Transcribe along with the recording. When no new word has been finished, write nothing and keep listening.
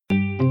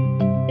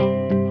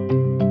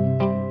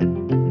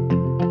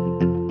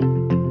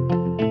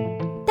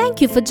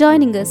Thank you for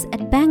joining us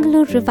at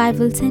Bangalore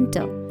Revival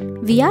Center.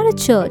 We are a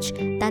church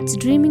that's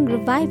dreaming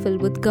revival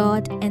with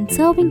God and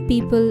serving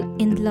people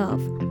in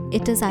love.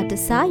 It is our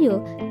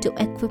desire to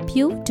equip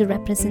you to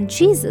represent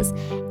Jesus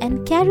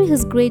and carry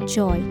His great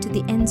joy to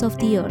the ends of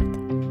the earth.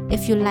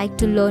 If you'd like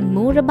to learn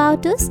more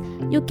about us,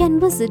 you can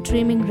visit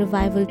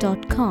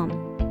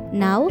dreamingrevival.com.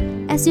 Now,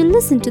 as you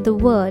listen to the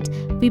word,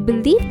 we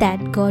believe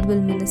that God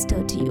will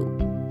minister to you.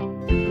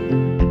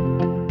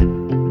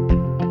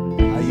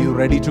 Are you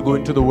ready to go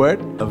into the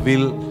word?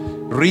 We'll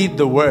read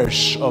the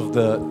verse of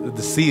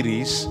the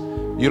series.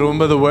 You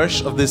remember the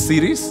verse of this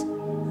series?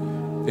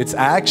 It's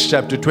Acts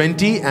chapter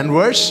 20 and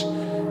verse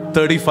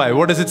 35.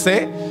 What does it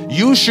say?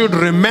 You should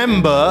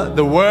remember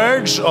the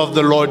words of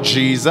the Lord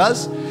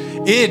Jesus.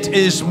 It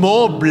is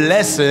more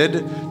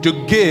blessed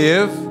to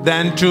give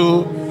than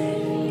to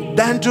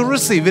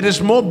receive. It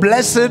is more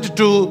blessed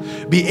to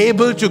be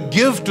able to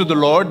give to the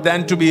Lord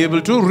than to be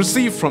able to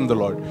receive from the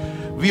Lord.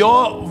 We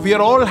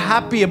are all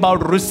happy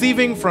about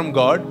receiving from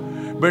God,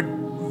 but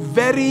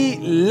very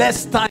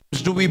less times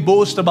do we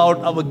boast about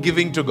our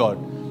giving to God.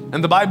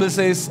 And the Bible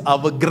says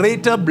our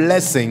greater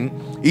blessing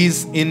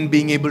is in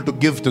being able to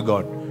give to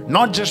God.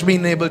 Not just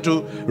being able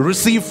to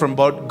receive from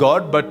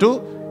God, but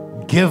to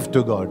give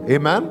to God.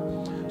 Amen?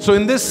 So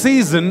in this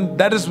season,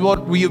 that is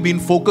what we have been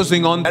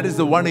focusing on. That is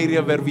the one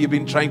area where we have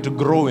been trying to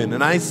grow in.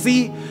 And I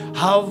see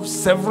how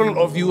several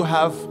of you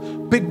have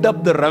picked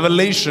up the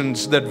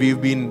revelations that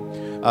we've been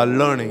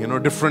learning.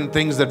 Different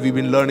things that we've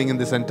been learning in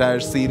this entire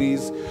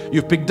series.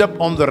 You've picked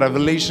up on the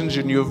revelations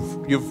and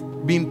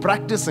you've been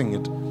practicing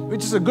it,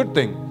 which is a good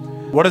thing.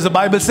 What does the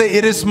Bible say?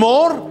 It is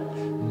more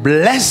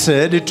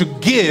blessed to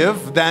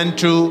give than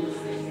to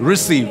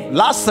receive.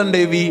 Last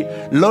Sunday we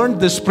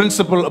learned this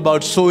principle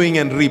about sowing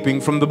and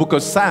reaping from the book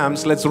of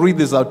Psalms. Let's read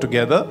this out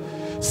together.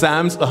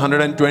 Psalms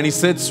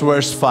 126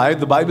 verse 5.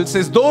 The Bible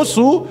says, those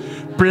who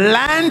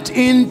plant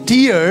in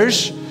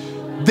tears,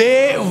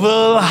 they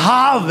will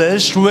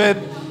harvest with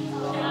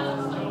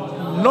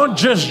not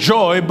just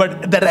joy,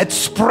 but that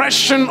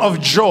expression of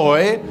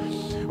joy,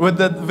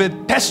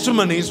 with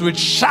testimonies, with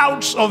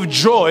shouts of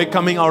joy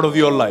coming out of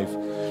your life.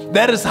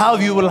 That is how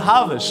you will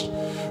harvest.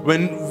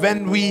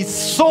 When we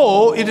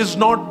sow, it is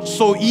not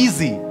so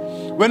easy.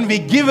 When we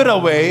give it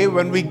away,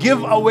 when we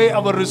give away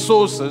our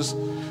resources,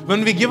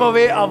 when we give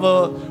away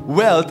our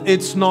wealth,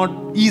 it's not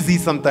easy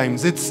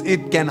sometimes.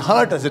 It can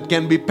hurt us, it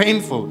can be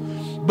painful.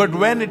 But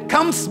when it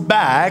comes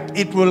back,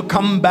 it will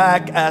come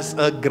back as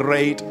a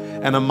great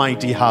and a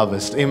mighty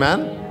harvest.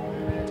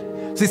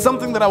 Amen? See,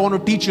 something that I want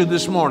to teach you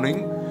this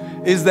morning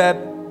is that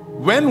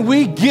when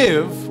we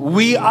give,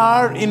 we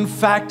are in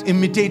fact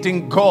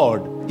imitating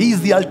God. He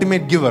is the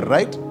ultimate giver,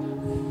 right?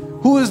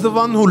 Who is the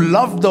one who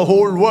loved the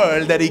whole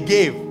world that He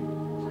gave?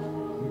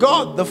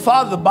 God, the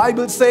Father. The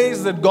Bible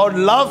says that God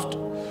loved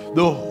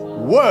the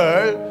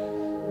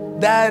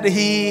world that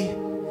He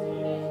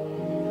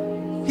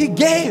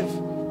gave.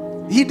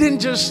 He didn't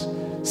just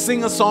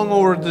sing a song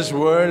over this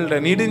world,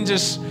 and He didn't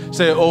just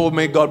say, oh,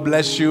 may God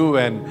bless you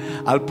and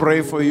I'll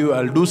pray for you,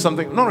 I'll do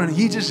something. No,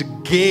 He just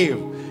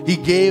gave. He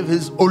gave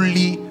His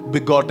only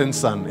begotten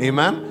Son.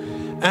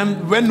 Amen?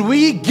 And when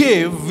we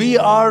give, we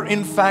are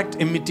in fact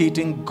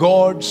imitating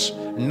God's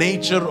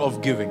nature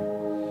of giving.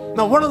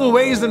 Now, one of the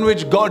ways in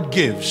which God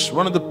gives,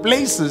 one of the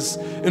places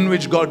in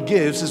which God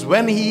gives is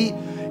when He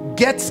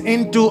gets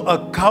into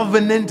a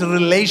covenant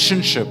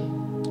relationship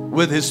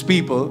with His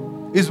people,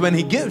 is when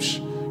He gives.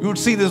 You would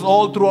see this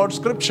all throughout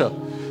Scripture,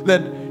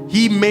 that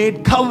He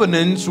made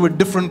covenants with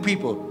different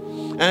people.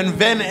 And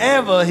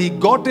whenever He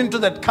got into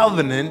that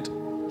covenant,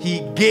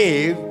 He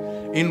gave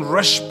in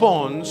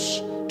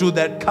response to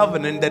that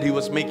covenant that He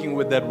was making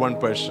with that one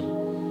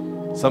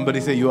person.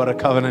 Somebody say, you are a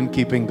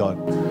covenant-keeping God.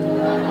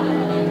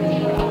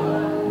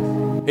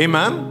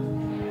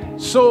 Amen?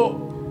 So,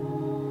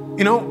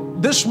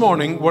 this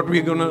morning, what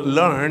we're going to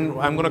learn,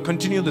 I'm going to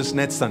continue this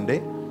next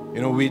Sunday.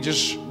 We're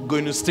just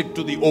going to stick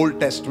to the Old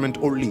Testament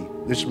only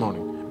this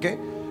morning. Okay?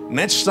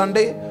 Next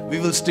Sunday, we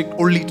will stick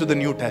only to the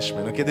New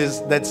Testament. Okay,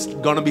 that's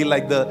going to be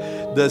like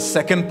the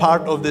second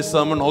part of this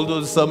sermon, although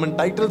the sermon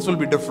titles will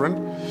be different.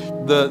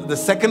 The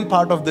second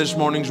part of this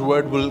morning's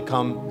word will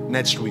come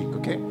next week.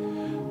 Okay.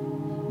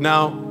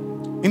 Now,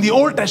 in the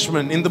Old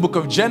Testament, in the book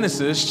of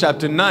Genesis,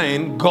 chapter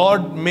 9,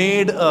 God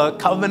made a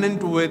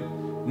covenant with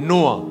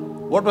Noah.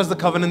 What was the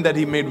covenant that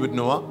He made with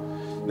Noah?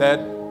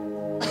 That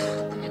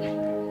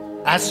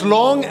as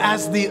long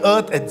as the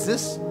earth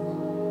exists,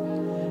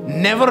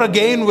 never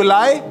again will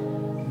I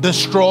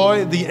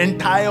destroy the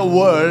entire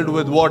world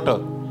with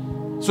water.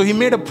 So He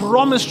made a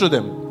promise to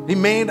them. He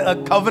made a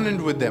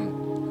covenant with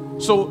them.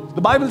 So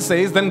the Bible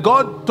says, then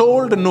God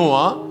told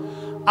Noah,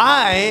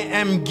 I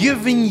am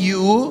giving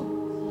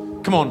you,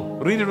 come on,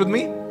 read it with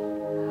me.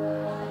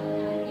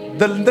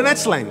 The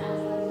next line.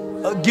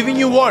 Giving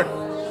you what?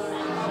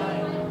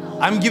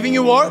 I'm giving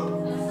you what?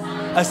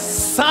 A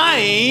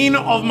sign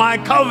of my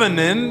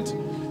covenant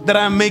that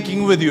I'm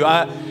making with you.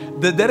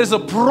 There is a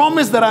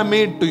promise that I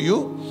made to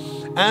you.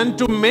 And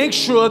to make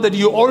sure that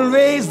you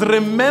always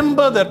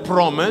remember that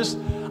promise,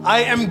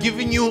 I am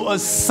giving you a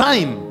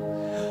sign.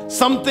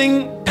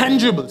 something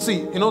tangible.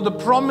 See, the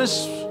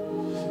promise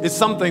is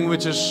something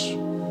which is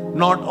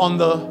not on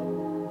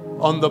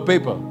the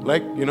paper.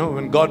 Like,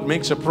 when God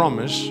makes a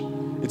promise,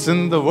 it's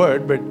in the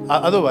word, but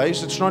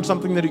otherwise it's not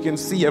something that you can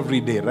see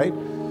every day, right?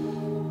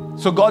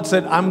 So God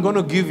said, I'm going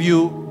to give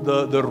you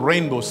the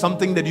rainbow,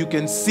 something that you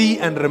can see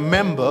and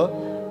remember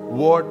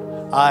what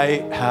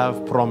I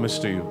have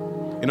promised to you.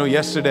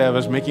 Yesterday I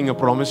was making a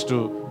promise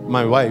to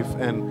my wife,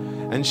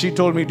 and she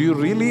told me,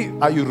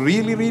 are you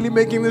really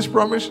making this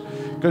promise?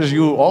 Because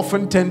you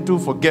often tend to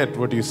forget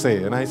what you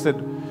say. And I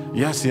said,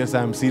 yes,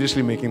 I'm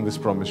seriously making this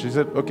promise. She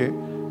said, okay,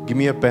 give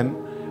me a pen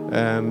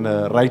and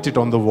write it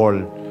on the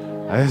wall.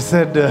 I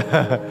said,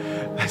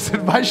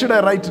 why should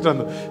I write it on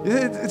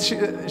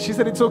the... She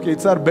said, it's okay,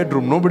 it's our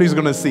bedroom, nobody's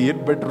going to see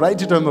it, but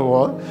write it on the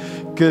wall,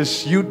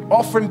 because you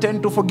often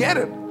tend to forget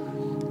it.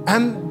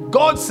 And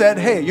God said,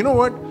 hey, you know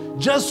what?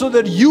 Just so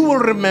that you will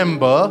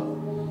remember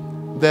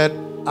that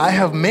I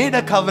have made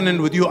a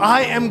covenant with you,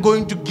 I am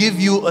going to give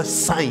you a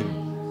sign.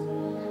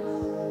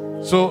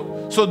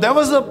 So there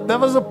was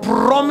a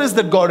promise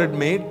that God had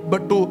made,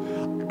 but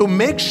to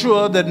make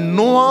sure that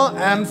Noah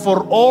and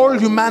for all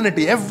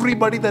humanity,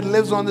 everybody that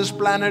lives on this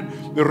planet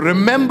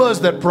remembers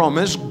that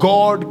promise,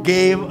 God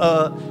gave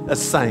a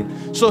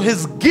sign. So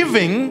his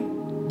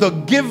giving,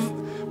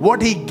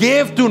 what he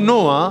gave to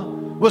Noah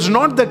was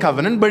not the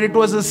covenant, but it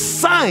was a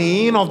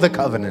sign of the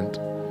covenant.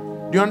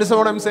 Do you understand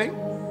what I'm saying?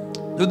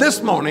 So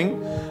this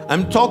morning,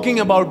 I'm talking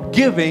about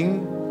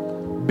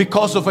giving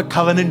because of a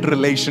covenant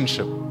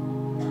relationship.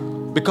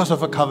 Because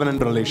of a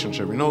covenant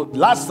relationship.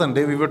 Last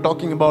Sunday we were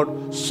talking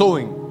about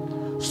sowing.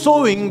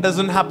 Sowing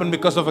doesn't happen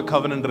because of a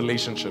covenant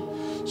relationship.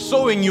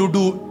 Sowing you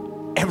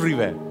do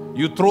everywhere.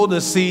 You throw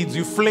the seeds,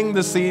 you fling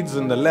the seeds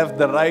in the left,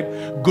 the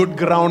right, good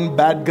ground,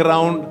 bad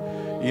ground,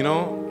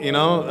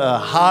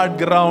 hard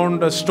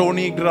ground,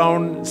 stony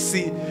ground,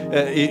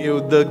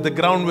 the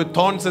ground with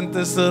thorns and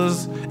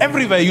thistles.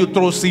 Everywhere you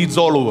throw seeds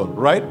all over,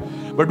 right?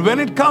 But when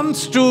it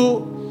comes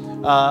to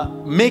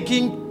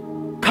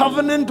making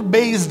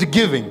covenant-based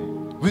giving,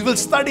 we will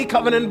study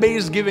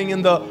covenant-based giving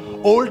in the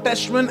Old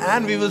Testament,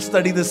 and we will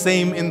study the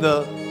same in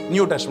the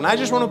New Testament. I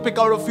just want to pick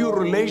out a few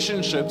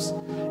relationships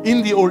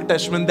in the Old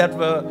Testament that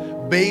were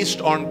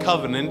based on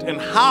covenant and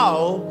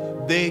how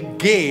they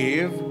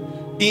gave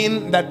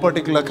in that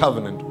particular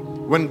covenant.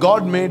 When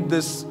God made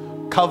this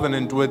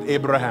covenant with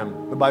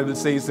Abraham, the Bible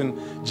says in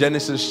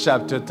Genesis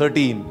chapter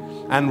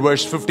 13 and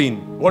verse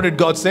 15, what did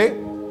God say?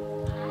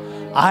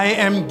 I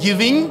am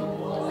giving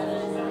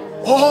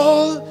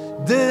all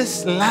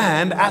this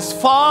land as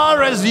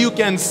far as you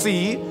can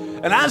see,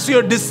 and as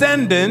your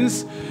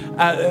descendants,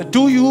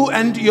 to you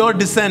and your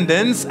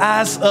descendants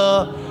as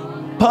a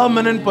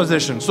permanent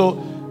possession. So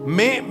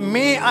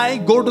may I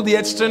go to the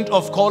extent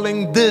of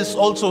calling this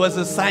also as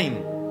a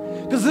sign,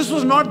 because this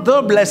was not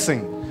the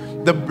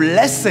blessing. The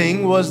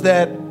blessing was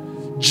that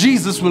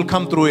Jesus will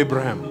come through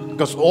Abraham,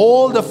 because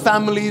all the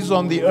families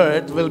on the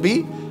earth will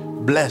be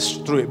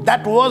blessed through it.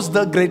 That was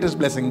the greatest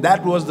blessing.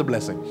 That was the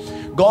blessing.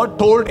 God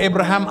told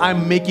Abraham,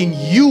 I'm making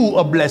you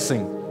a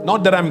blessing.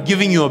 Not that I'm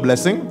giving you a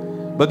blessing,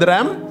 but that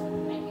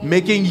I'm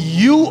making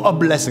you a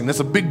blessing.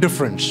 That's a big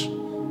difference,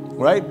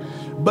 right?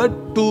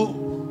 But to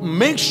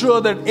make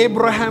sure that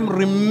Abraham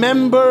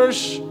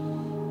remembers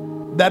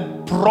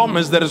that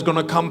promise that is going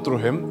to come through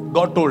him,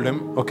 God told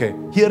him, okay,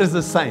 here is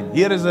the sign.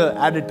 Here is the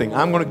added thing.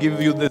 I'm going to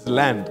give you this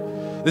land.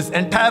 This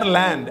entire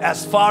land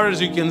as far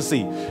as you can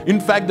see. In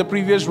fact, the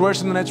previous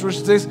verse in the next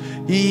verse says,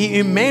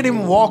 he made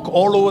him walk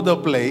all over the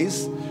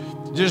place.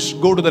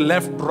 Just go to the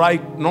left,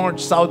 right, north,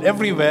 south,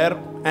 everywhere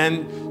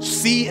and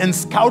see and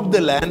scout the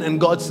land. And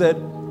God said,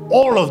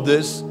 all of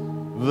this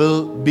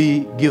will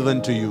be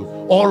given to you.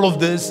 All of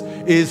this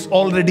is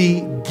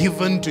already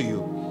given to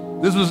you.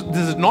 This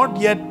is not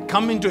yet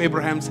coming to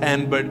Abraham's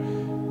hand,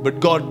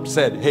 but God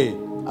said, hey,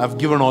 I've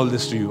given all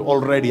this to you.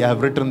 Already I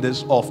have written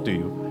this off to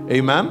you.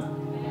 Amen?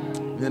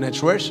 The next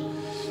verse.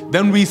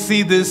 Then we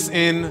see this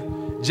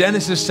in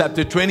Genesis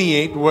chapter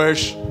 28,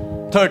 verse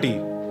 30.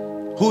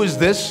 Who is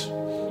this?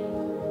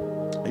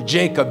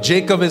 Jacob.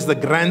 Jacob is the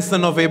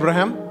grandson of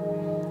Abraham.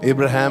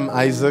 Abraham,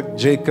 Isaac,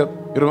 Jacob.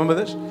 You remember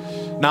this?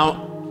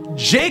 Now,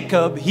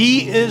 Jacob,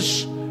 he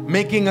is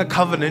making a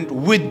covenant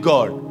with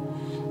God.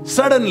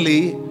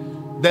 Suddenly,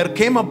 there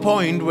came a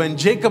point when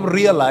Jacob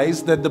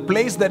realized that the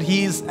place that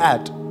he is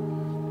at,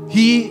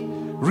 he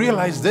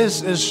realized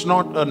this is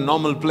not a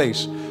normal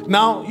place.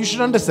 Now, you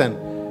should understand,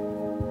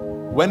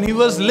 when he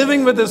was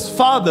living with his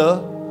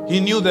father, he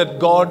knew that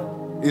God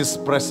is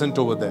present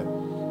over there.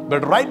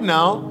 But right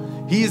now,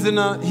 he's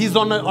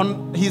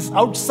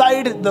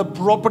outside the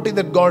property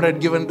that God had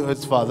given to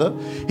his father.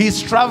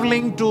 He's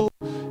traveling to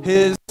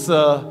his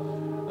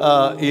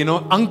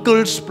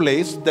uncle's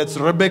place. That's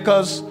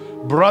Rebecca's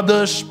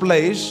brother's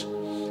place.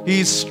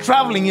 He's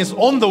traveling, he's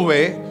on the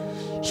way.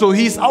 So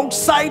he's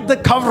outside the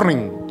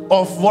covering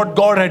of what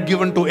God had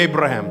given to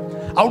Abraham.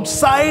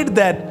 Outside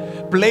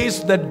that place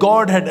that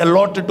God had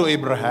allotted to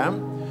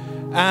Abraham.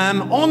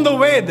 And on the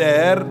way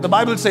there, the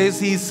Bible says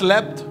he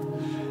slept.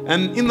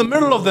 And in the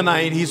middle of the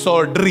night, he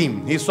saw a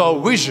dream. He saw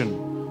a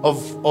vision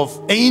of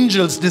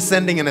angels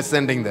descending and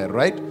ascending there,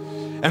 right?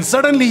 And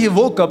suddenly he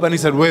woke up and he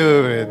said,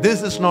 wait,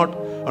 this is not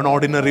an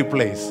ordinary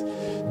place.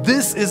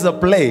 This is a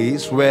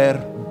place where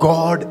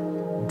God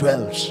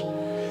dwells.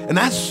 And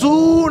as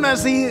soon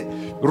as he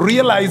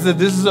realized that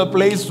this is a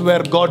place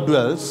where God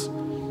dwells,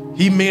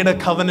 he made a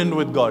covenant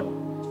with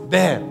God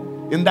there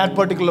in that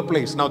particular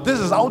place. Now, this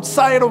is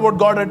outside of what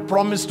God had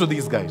promised to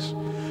these guys.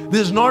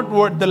 This is not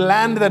what the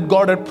land that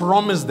God had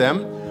promised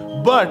them.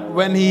 But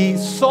when he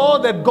saw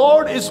that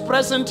God is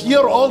present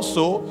here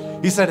also,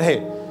 he said,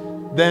 hey,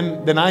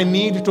 then I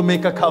need to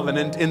make a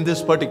covenant in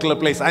this particular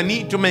place. I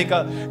need to make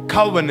a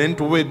covenant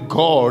with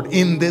God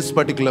in this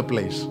particular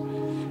place.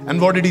 And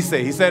what did he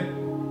say? He said,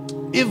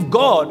 if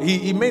God,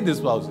 he made this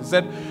vow. He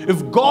said,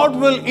 if God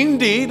will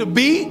indeed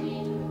be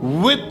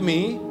with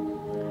me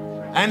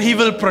and he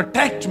will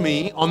protect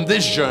me on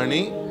this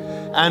journey,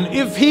 and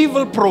if he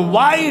will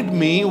provide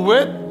me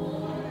with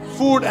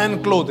food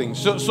and clothing.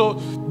 So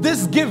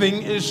this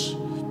giving is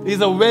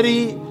a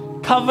very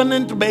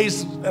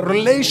covenant-based,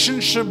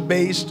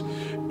 relationship-based,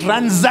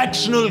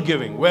 transactional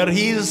giving, where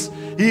he is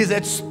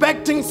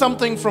expecting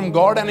something from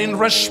God, and in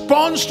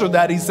response to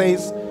that he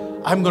says,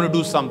 I'm going to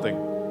do something.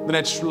 The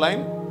next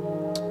line,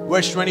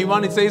 verse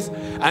 21, it says,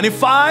 and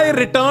if I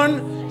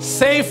return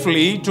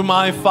safely to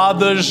my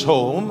father's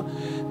home,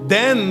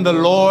 then the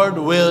Lord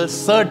will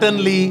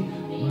certainly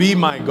be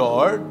my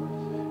God,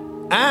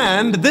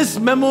 and this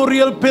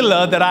memorial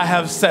pillar that I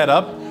have set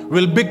up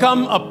will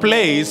become a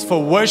place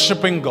for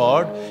worshiping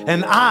God,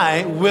 and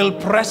I will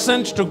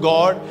present to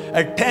God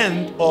a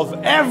tenth of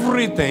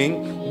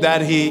everything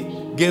that he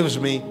gives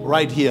me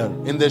right here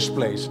in this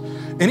place.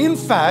 And in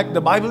fact, the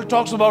Bible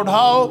talks about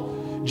how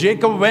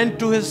Jacob went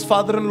to his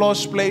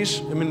father-in-law's place.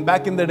 I mean,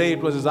 back in the day,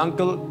 it was his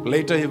uncle.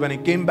 Later, when he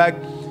came back,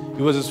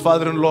 he was his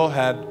father-in-law,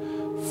 had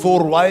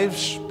 4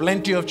 wives,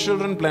 plenty of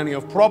children, plenty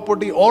of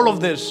property, all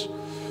of this.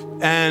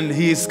 And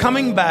he is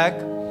coming back,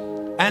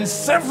 and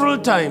several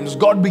times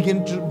God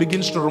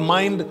begins to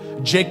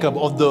remind Jacob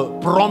of the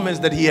promise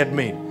that he had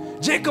made.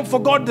 Jacob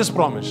forgot this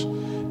promise.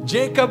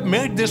 Jacob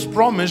made this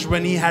promise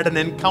when he had an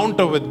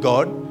encounter with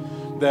God,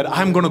 that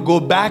I'm going to go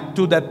back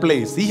to that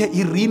place.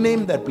 He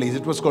renamed that place.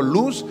 It was called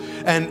Luz,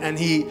 and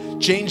he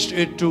changed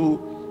it to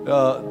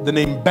the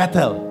name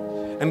Bethel.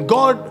 And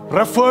God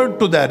referred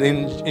to that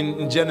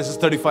in Genesis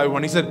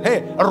 35:1. He said,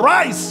 hey,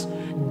 arise,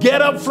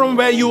 get up from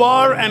where you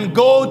are and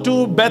go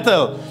to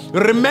Bethel.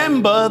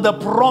 Remember the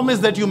promise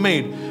that you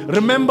made.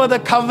 Remember the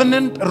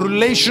covenant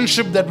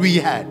relationship that we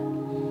had.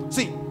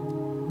 See,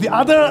 the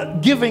other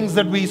givings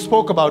that we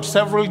spoke about,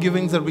 several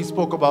givings that we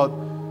spoke about,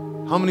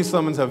 how many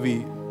sermons have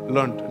we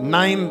learned?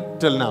 9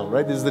 till now,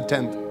 right? This is the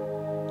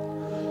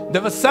 10th.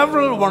 There were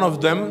several,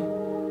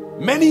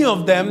 many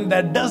of them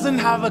that doesn't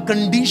have a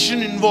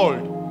condition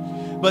involved.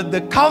 But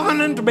the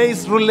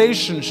covenant-based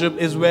relationship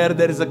is where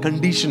there is a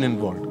condition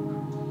involved.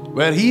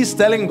 Where he's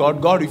telling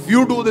God, if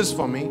you do this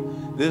for me,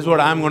 this is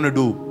what I'm going to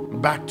do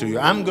back to you.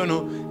 I'm going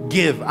to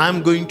give.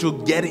 I'm going to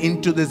get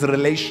into this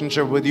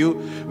relationship with you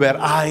where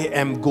I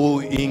am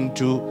going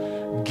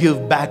to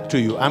give back to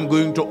you. I'm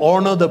going to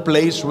honor the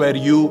place where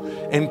you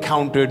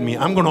encountered me.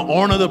 I'm going to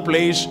honor the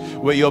place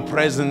where your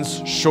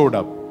presence showed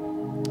up.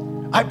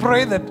 I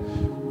pray that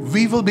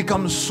we will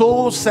become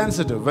so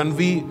sensitive when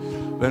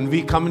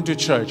we come into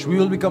church. We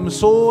will become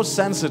so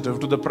sensitive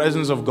to the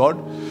presence of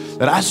God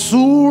that as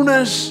soon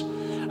as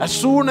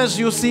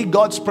you see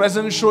God's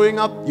presence showing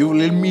up, you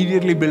will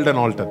immediately build an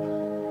altar.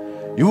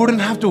 You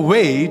wouldn't have to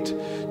wait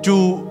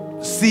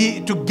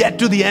to get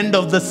to the end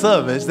of the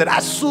service, that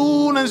as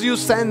soon as you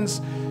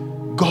sense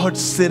God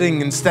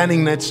sitting and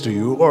standing next to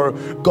you, or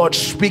God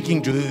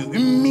speaking to you,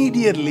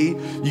 immediately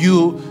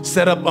you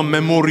set up a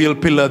memorial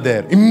pillar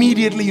there.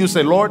 Immediately you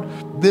say, Lord,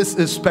 this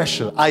is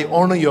special. I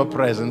honor your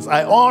presence.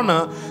 I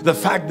honor the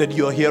fact that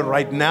you're here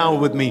right now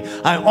with me.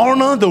 I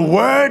honor the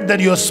word that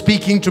you're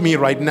speaking to me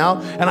right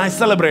now, and I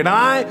celebrate.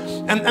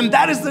 And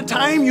that is the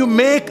time you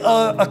make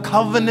a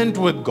covenant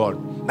with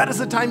God. That is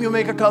the time you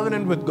make a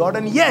covenant with God.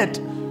 And yet,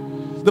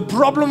 the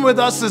problem with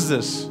us is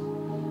this.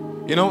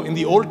 You know, in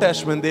the Old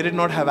Testament, they did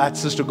not have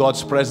access to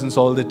God's presence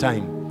all the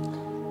time.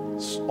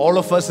 All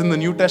of us in the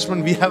New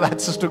Testament, we have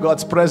access to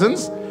God's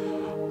presence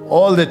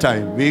all the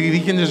time. We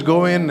can just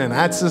go in and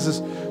access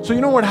this. So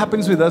you know what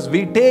happens with us?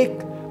 We take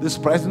this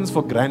presence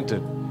for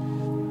granted.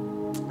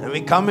 And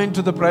we come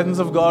into the presence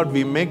of God,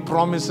 we make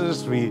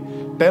promises, we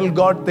tell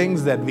God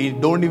things that we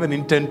don't even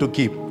intend to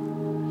keep.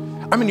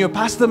 I mean, your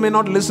pastor may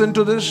not listen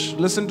to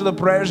the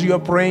prayers you are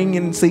praying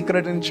in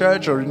secret in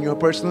church or in your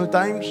personal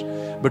times,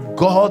 but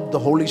God, the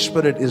Holy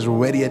Spirit, is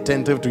very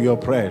attentive to your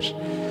prayers.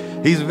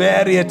 He's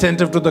very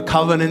attentive to the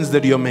covenants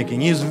that you're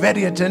making. He's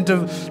very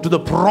attentive to the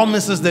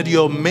promises that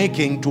you're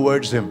making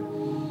towards Him.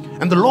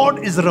 And the Lord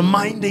is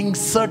reminding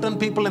certain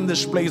people in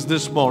this place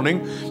this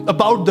morning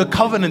about the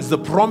covenants, the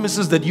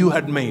promises that you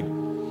had made.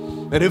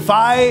 That if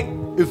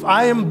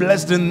I am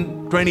blessed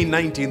in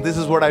 2019, this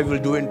is what I will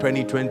do in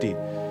 2020.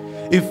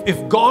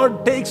 if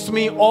God takes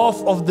me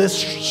off of this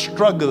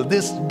struggle,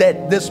 this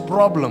debt, this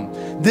problem,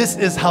 this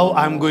is how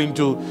I'm going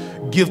to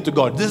give to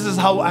God. This is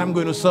how I'm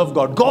going to serve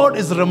God. God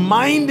is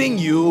reminding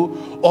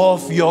you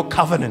of your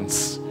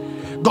covenants.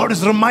 God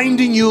is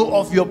reminding you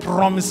of your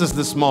promises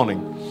this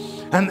morning.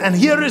 And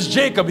here is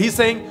Jacob. He's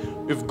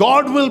saying, if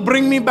God will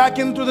bring me back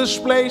into this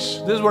place,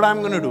 this is what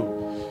I'm going to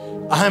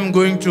do. I'm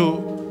going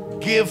to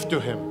give to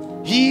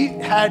Him. He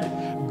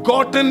had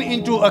gotten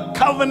into a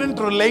covenant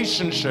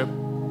relationship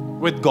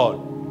with God.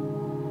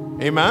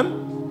 Amen.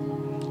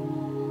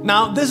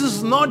 Now, this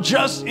is not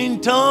just in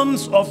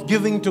terms of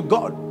giving to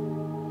God.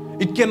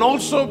 It can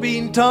also be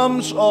in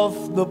terms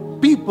of the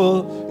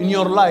people in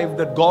your life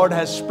that God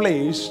has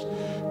placed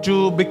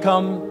to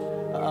become,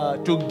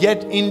 to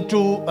get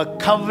into a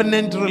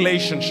covenant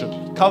relationship,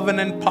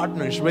 covenant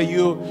partners, where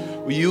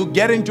you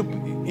get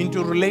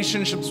into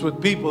relationships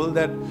with people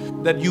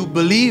that you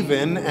believe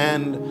in,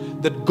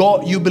 and that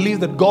you believe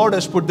that God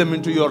has put them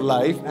into your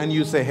life, and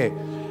you say, hey,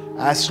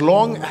 as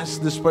long as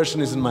this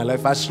person is in my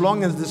life, as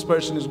long as this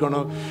person is going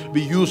to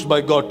be used by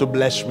God to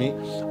bless me,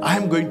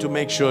 I'm going to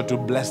make sure to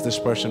bless this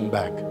person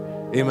back.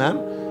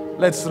 Amen.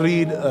 Let's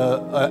read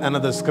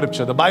another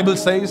scripture. The Bible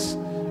says,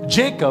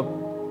 Jacob.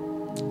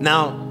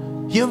 Now,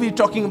 here we're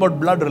talking about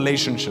blood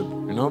relationship,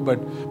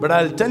 but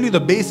I'll tell you the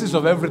basis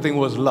of everything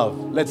was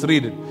love. Let's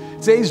read it.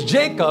 It says,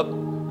 Jacob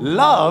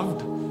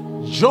loved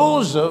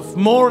Joseph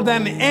more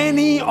than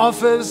any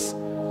of his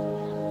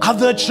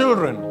other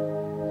children.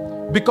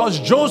 Because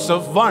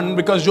Joseph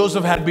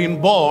had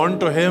been born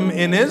to him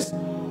in his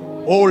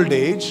old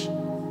age.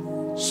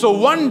 So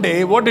one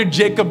day, what did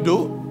Jacob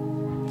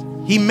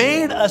do? He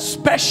made a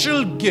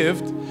special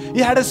gift. He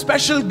had a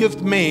special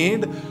gift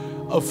made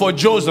for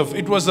Joseph.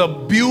 It was a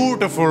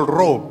beautiful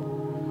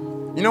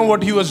robe. You know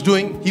what he was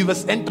doing? He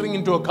was entering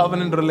into a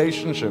covenant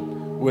relationship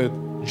with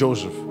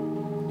Joseph.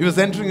 He was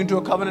entering into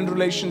a covenant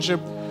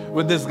relationship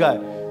with this guy.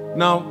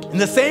 Now, in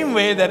the same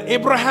way that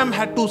Abraham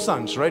had two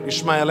sons, right?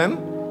 Ishmael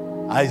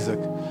and Isaac.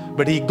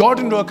 But he got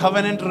into a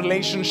covenant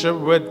relationship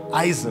with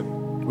Isaac,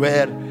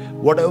 where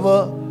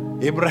whatever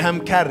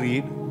Abraham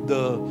carried,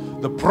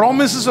 the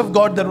promises of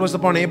God that was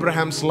upon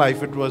Abraham's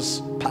life, it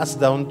was passed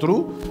down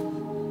through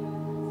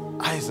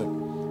Isaac.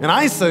 And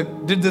Isaac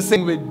did the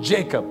same with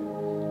Jacob.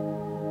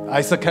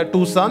 Isaac had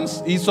two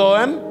sons, Esau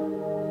and...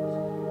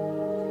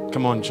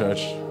 Come on,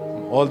 church.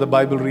 All the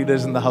Bible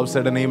readers in the house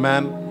said an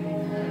amen.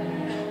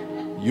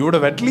 You would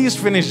have at least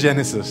finished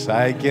Genesis.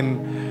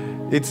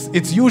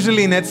 It's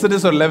usually in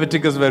Exodus or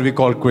Leviticus where we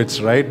call quits,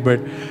 right? But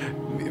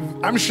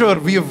I'm sure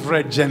we have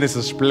read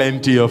Genesis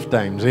plenty of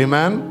times.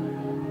 Amen?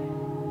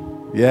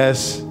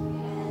 Yes.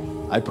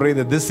 I pray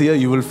that this year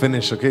you will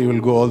finish, okay? You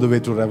will go all the way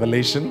to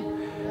Revelation.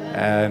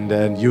 And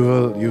you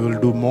will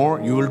do more.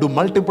 You will do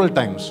multiple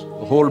times,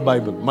 the whole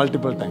Bible,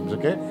 multiple times,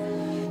 okay?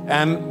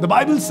 And the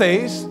Bible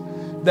says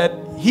that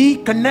he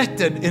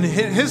connected in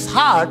his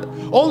heart,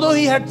 although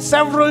he had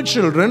several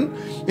children,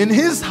 in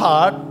his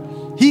heart,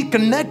 he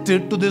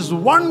connected to this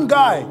one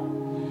guy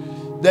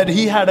that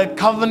he had a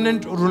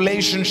covenant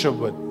relationship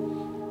with.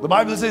 The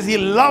Bible says he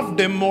loved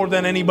him more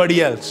than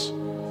anybody else.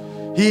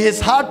 His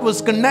heart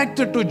was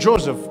connected to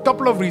Joseph. A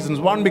couple of reasons.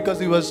 One, because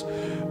he was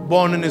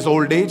born in his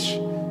old age.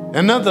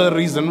 Another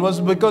reason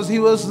was because he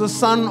was the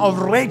son of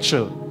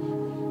Rachel.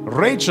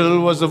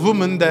 Rachel was a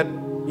woman that,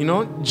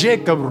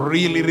 Jacob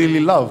really, really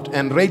loved.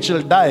 And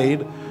Rachel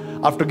died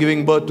after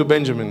giving birth to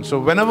Benjamin. So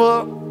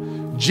whenever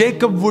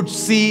Jacob would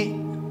see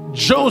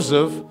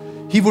Joseph,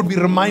 he would be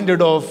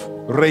reminded of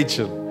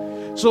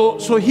Rachel.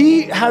 So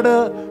he had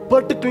a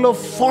particular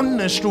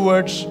fondness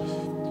towards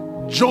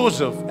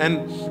Joseph.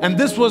 And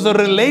this was a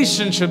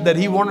relationship that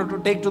he wanted to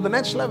take to the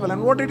next level.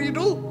 And what did he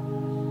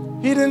do?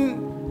 He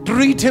didn't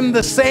treat him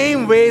the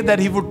same way that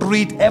he would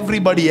treat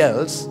everybody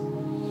else.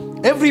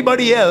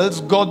 Everybody else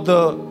got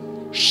the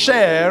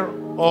share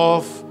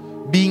of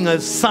being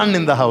a son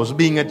in the house,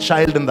 being a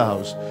child in the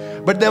house.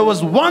 But there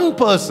was one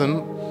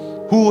person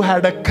who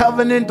had a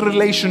covenant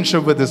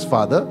relationship with his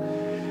father,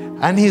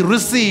 and he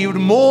received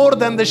more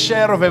than the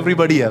share of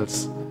everybody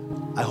else.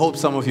 I hope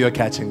some of you are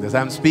catching this.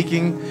 I'm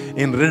speaking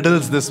in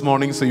riddles this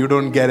morning, so you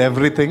don't get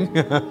everything.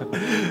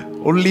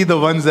 Only the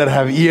ones that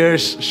have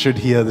ears should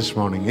hear this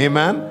morning.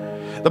 Amen.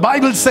 The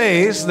Bible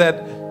says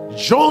that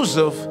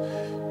Joseph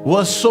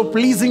was so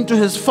pleasing to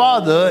his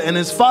father, and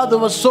his father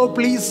was so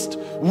pleased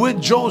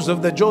with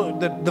Joseph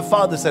that the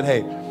father said,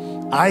 hey,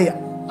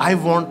 I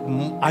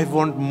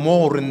want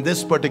more in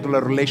this particular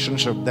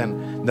relationship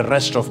than the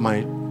rest of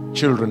my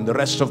children, the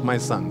rest of my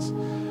sons.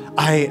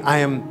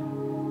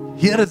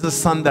 Here is the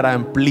son that I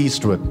am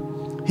pleased with.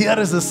 Here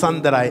is the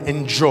son that I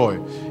enjoy.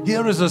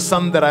 Here is a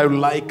son that I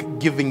like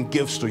giving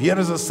gifts to. Here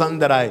is a son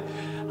that I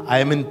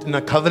am in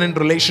a covenant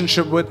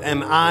relationship with,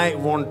 and I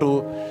want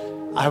to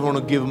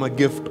give him a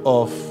gift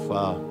of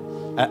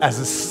as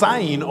a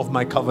sign of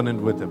my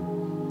covenant with him.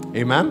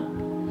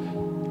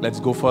 Amen. Let's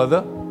go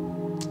further.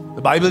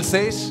 The Bible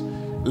says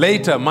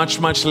later, much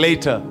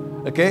later,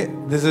 okay,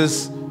 this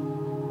is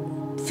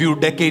few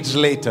decades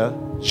later,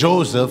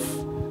 Joseph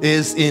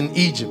is in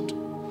Egypt.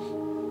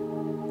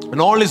 And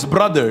all his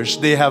brothers,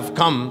 they have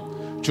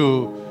come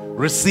to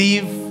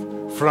receive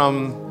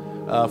from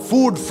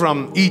food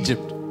from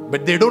Egypt.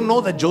 But they don't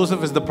know that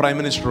Joseph is the prime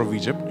minister of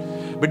Egypt.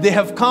 But they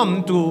have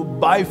come to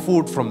buy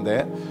food from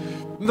there.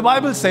 The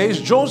Bible says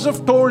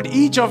Joseph told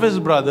each of his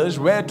brothers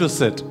where to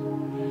sit.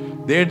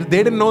 They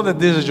didn't know that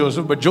this is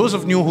Joseph, but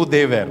Joseph knew who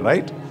they were,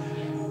 right?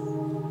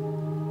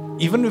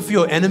 Even if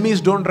your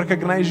enemies don't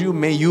recognize you,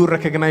 may you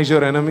recognize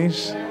your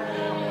enemies.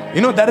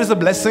 You know, that is a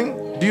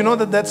blessing. Do you know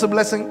that that's a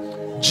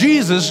blessing?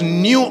 Jesus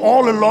knew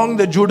all along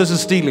that Judas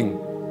is stealing.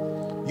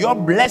 Your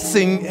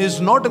blessing is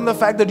not in the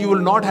fact that you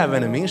will not have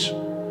enemies.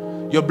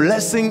 Your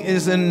blessing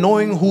is in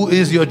knowing who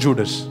is your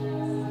Judas.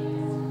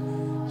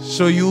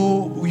 So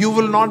you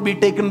will not be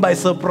taken by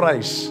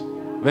surprise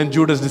when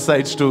Judas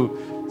decides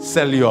to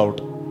sell you out.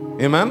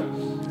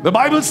 Amen? The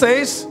Bible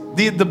says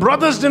the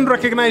brothers didn't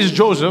recognize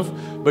Joseph,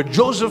 but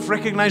Joseph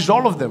recognized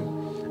all of them.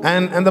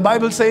 And the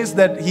Bible says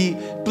that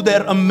to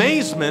their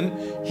amazement,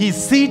 he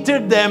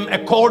seated them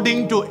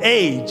according to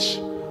age.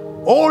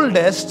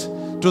 Oldest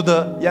to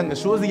the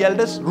youngest. Who was the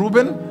eldest?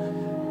 Reuben.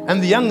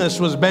 And the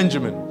youngest was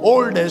Benjamin.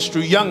 Oldest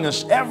to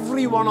youngest.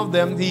 Every one of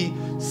them, he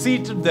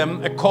seated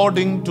them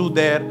according to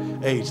their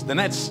age. The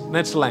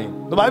next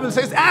line. The Bible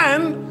says,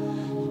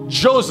 and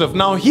Joseph.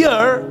 Now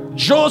here,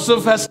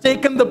 Joseph has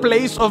taken the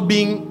place of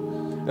being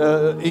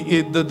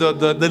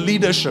the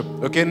leadership.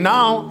 Okay,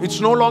 now it's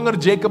no longer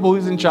Jacob who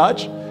is in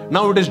charge.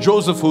 Now it is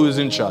Joseph who is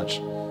in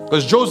charge.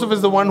 Because Joseph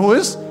is the one who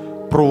is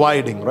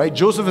providing, right?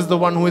 Joseph is the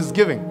one who is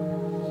giving.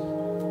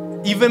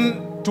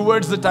 Even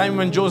towards the time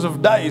when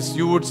Joseph dies,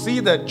 you would see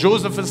that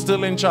Joseph is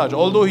still in charge.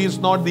 Although he is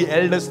not the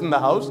eldest in the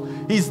house,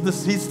 he's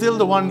still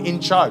the one in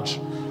charge.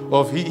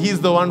 He's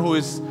the one who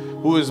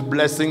is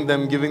blessing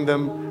them, giving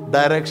them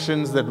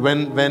directions that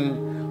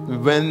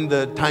when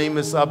the time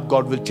is up,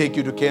 God will take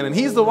you to Canaan.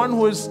 He's the one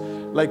who is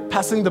like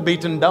passing the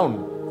baton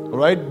down,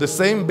 right? The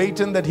same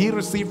baton that he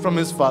received from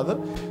his father,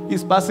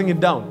 he's passing it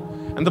down.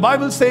 And the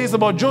Bible says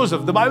about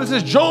Joseph, the Bible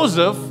says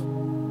Joseph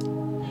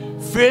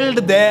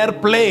filled their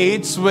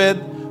plates with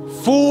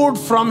food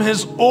from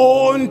his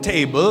own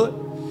table.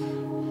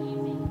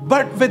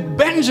 But with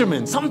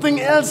Benjamin,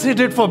 something else he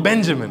did for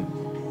Benjamin.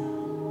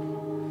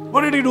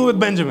 What did he do with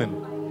Benjamin?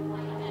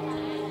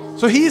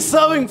 So he's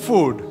serving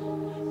food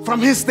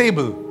from his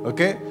table,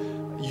 okay?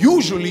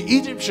 Usually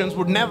Egyptians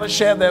would never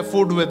share their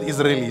food with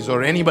Israelis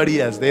or anybody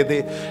else.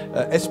 They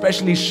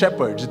especially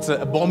shepherds. It's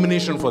an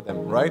abomination for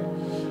them, right?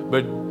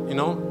 But you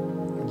know,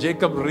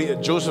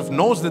 Joseph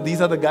knows that these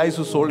are the guys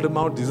who sold him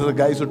out. These are the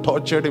guys who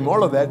tortured him,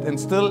 all of that. And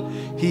still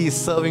he is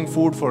serving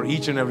food for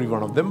each and every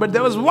one of them. But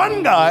there was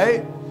one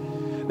guy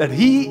that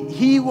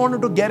he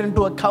wanted to get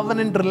into a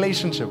covenant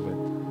relationship with.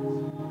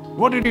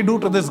 What did he do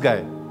to this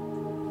guy?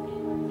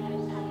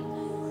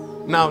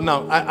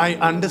 Now, I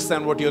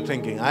understand what you're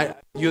thinking.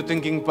 You're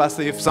thinking,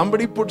 Pastor, if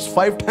somebody puts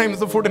 5 times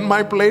the food in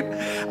my plate,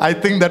 I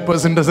think that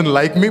person doesn't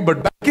like me.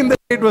 But back in the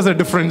day, it was a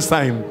different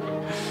sign.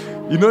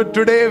 You know,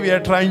 today we are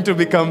trying to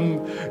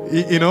become,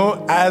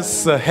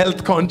 as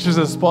health conscious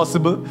as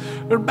possible.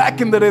 But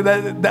back in the day,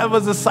 that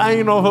was a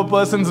sign of a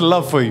person's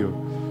love for you.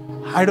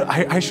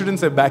 I shouldn't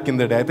say back in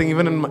the day. I think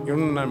even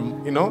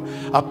in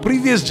our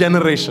previous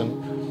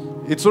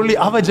generation, it's only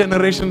our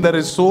generation that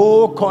is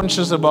so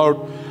conscious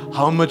about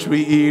how much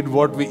we eat,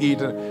 what we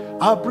eat.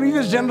 Our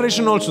previous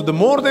generation also, the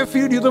more they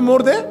feed you, the more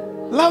they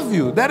love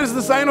you. That is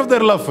the sign of their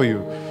love for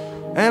you.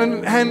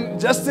 And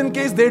just in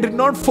case they did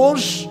not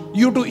force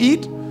you to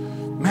eat,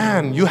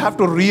 man, you have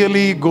to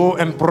really go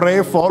and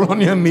pray, fall on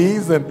your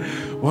knees and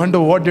wonder,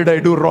 what did I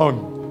do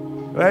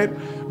wrong? Right?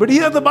 But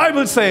here the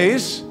Bible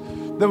says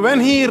that when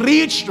he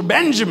reached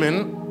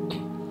Benjamin,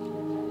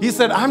 he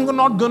said, I'm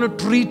not going to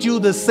treat you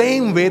the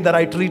same way that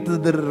I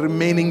treated the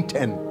remaining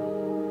 10.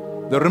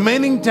 The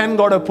remaining 10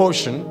 got a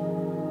portion.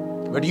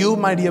 But you,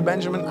 my dear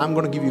Benjamin, I'm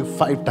going to give you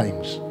 5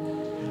 times.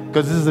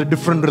 Because this is a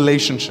different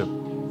relationship.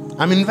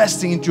 I'm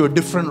investing into a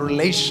different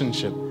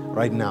relationship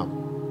right now.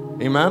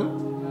 Amen?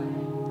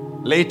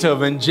 Later,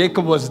 when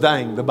Jacob was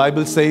dying, the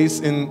Bible says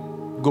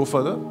go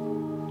further.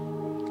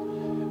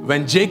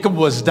 When Jacob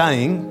was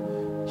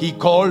dying, he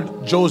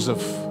called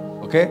Joseph,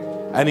 okay?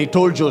 And he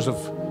told Joseph,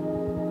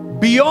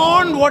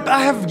 beyond what I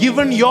have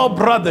given your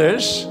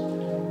brothers,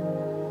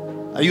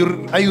 are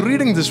you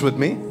reading this with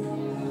me?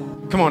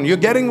 Come on, you're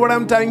getting what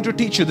I'm trying to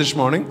teach you this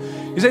morning.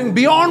 He's saying,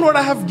 beyond what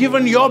I have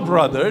given your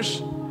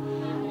brothers,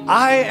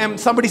 I am,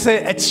 somebody say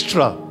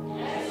extra.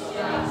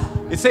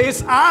 It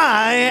says,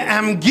 I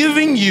am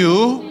giving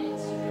you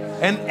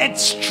an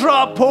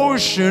extra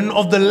portion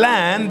of the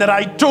land that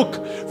I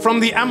took from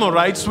the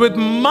Amorites with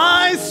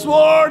my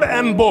sword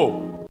and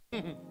bow.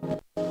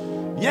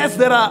 Yes,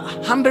 there are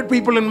 100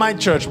 people in my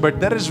church, but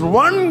there is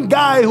one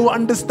guy who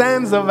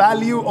understands the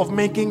value of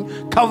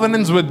making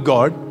covenants with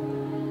God.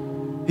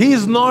 He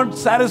is not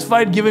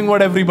satisfied giving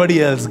what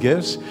everybody else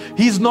gives.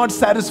 He's not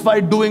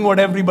satisfied doing what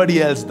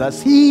everybody else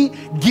does. He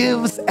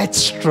gives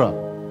extra.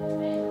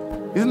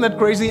 Isn't that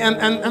crazy?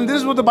 And this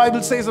is what the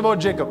Bible says about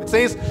Jacob. It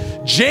says,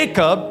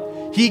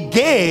 Jacob, he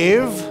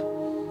gave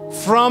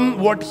from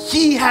what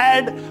he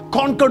had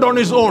conquered on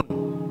his own.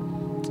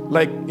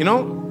 Like,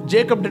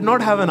 Jacob did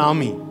not have an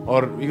army,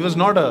 or he was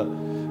not a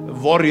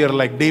warrior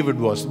like David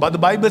was. But the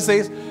Bible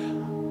says,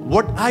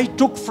 what I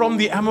took from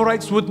the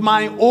Amorites with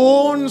my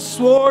own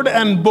sword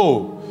and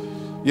bow.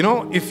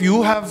 If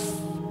you have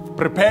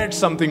prepared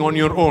something on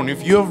your own,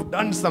 if you have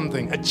done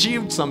something,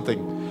 achieved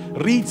something,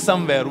 reached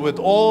somewhere with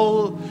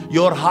all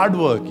your hard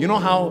work, you know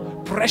how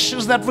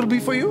precious that will be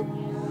for you?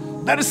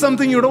 That is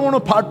something you don't want to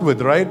part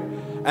with, right?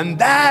 And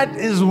that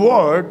is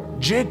what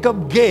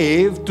Jacob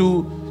gave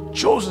to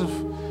Joseph,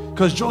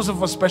 because Joseph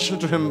was special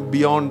to him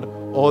beyond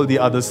all the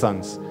other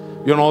sons,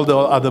 beyond all the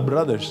other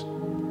brothers.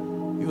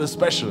 He was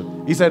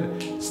special. He said,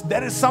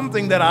 there is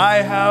something that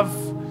I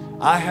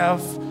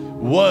have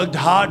worked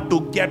hard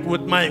to get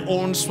with my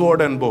own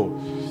sword and bow.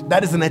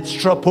 That is an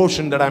extra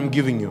portion that I'm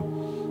giving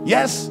you.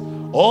 Yes,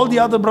 all the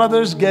other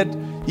brothers get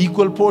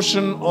equal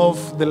portion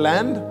of the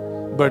land,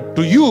 but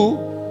to you,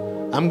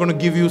 I'm going to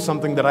give you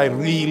something that I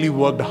really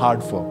worked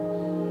hard for.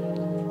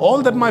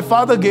 All that my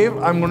father gave,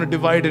 I'm going to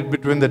divide it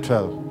between the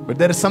 12. But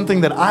there is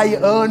something that I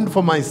earned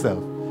for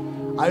myself.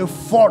 I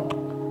fought,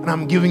 and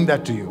I'm giving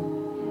that to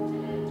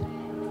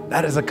you.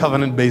 That is a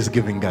covenant-based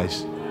giving,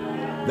 guys.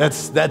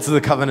 That's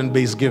the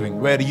covenant-based giving,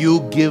 where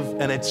you give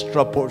an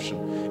extra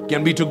portion. It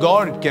can be to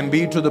God, it can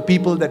be to the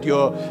people that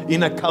you're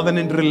in a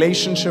covenant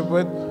relationship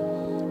with.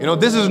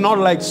 This is not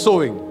like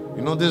sowing.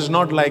 This is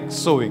not like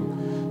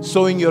sowing.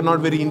 Sowing, you're not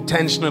very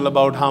intentional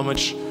about how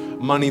much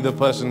money the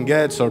person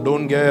gets or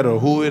don't get, or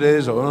who it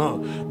is, or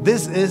no.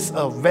 This is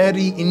a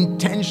very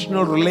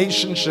intentional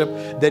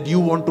relationship that you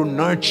want to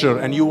nurture,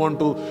 and you want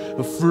to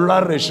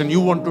flourish, and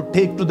you want to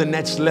take to the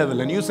next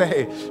level. And you say,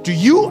 hey, to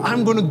you,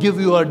 I'm going to give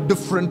you a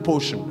different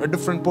portion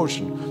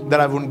that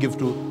I won't give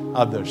to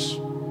others.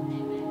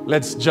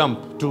 Let's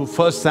jump to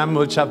 1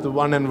 Samuel chapter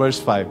 1 and verse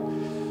 5.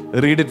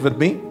 Read it with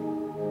me.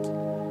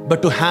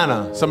 But to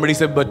Hannah, somebody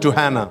said, but to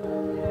Hannah.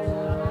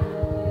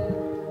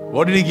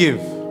 What did he give?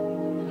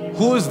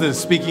 Who is this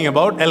speaking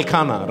about?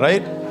 Elkanah,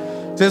 right?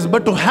 It says,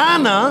 but to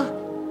Hannah,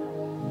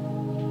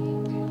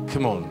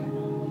 come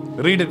on,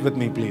 read it with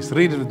me, please.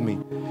 Read it with me.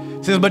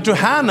 It says, but to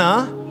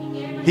Hannah,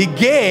 he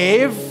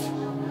gave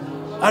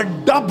a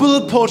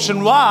double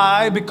portion.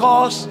 Why?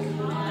 Because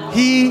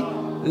he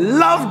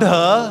loved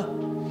her,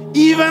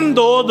 even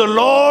though the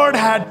Lord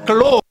had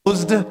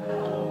closed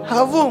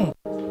her womb.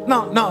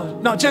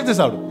 Now, check this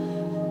out.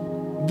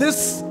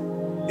 This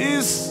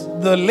is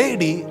the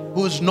lady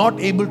who is not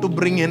able to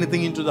bring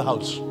anything into the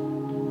house.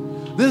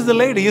 This is the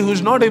lady who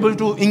is not able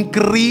to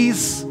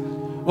increase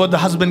what the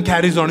husband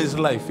carries on his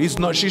life.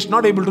 She's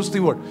not able to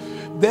steward.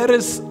 There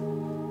is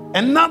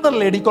another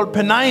lady called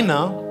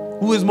Peninnah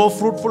who is more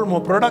fruitful, more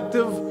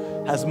productive,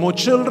 has more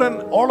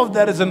children. All of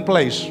that is in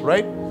place,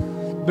 right?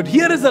 But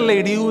here is a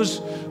lady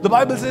the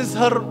Bible says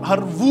her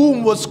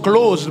womb was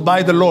closed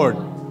by the Lord.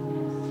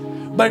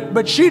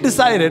 But she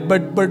decided,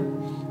 but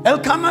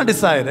Elkanah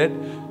decided,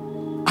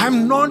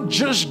 I'm not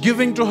just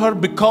giving to her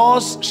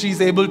because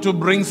she's able to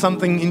bring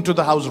something into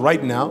the house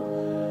right now.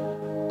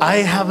 I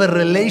have a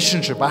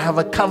relationship. I have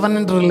a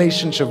covenant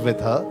relationship with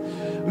her,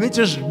 which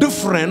is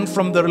different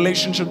from the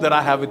relationship that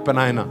I have with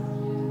Peninnah.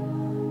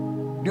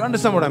 Do you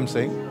understand what I'm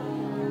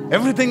saying?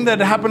 Everything that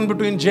happened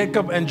between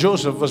Jacob and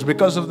Joseph was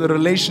because of the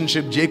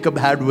relationship Jacob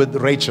had with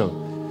Rachel.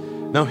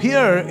 Now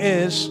here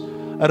is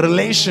a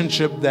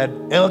relationship that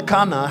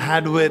Elkanah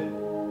had with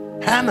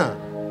Hannah.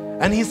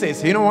 And he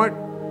says, you know what?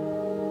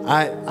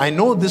 I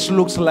know this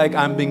looks like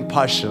I'm being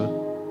partial,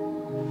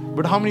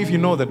 but how many of you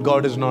know that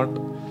God is not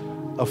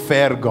a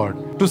fair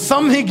God? To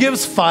some he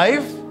gives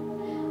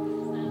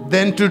 5,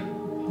 then to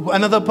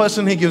another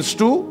person he gives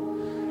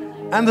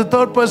 2, and the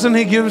third person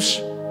he gives.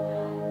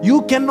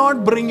 You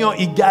cannot bring your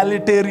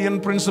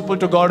egalitarian principle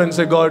to God and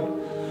say, God,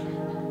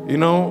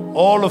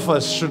 all of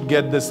us should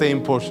get the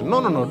same portion.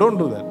 No, don't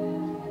do that.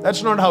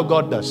 That's not how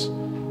God does.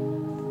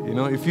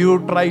 If you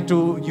try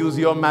to use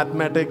your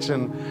mathematics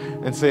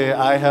and say,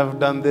 I have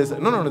done this.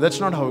 No, that's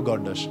not how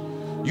God does.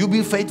 You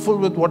be faithful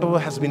with whatever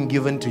has been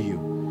given to you.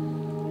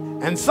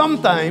 And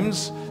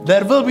sometimes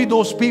there will be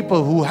those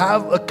people who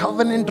have a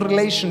covenant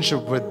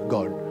relationship with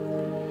God.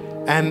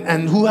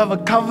 And who have a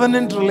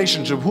covenant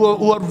relationship,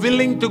 who are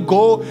willing to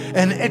go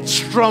an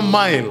extra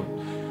mile,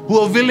 who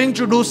are willing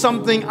to do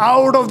something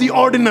out of the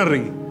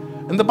ordinary.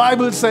 And the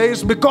Bible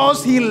says,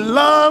 because he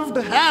loved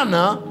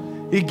Hannah,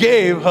 he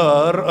gave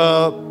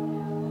her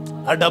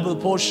a double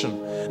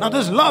portion. Now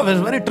this love is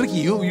very tricky.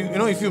 You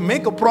if you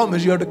make a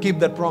promise, you have to keep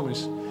that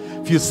promise.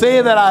 If you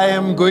say that I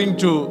am going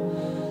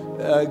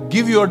to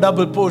give you a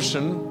double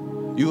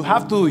portion, you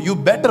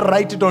better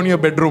write it on your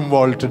bedroom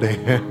wall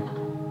today.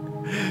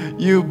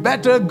 You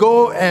better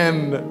go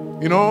and,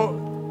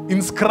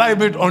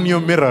 inscribe it on your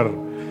mirror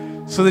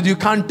so that you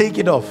can't take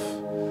it off.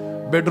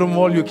 Bedroom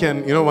wall, you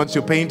can, once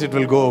you paint, it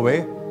will go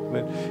away.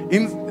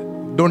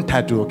 Don't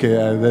tattoo,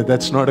 okay?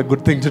 That's not a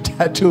good thing to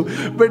tattoo.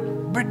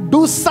 But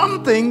do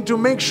something to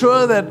make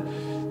sure that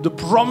the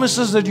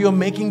promises that you're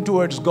making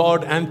towards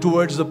God and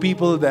towards the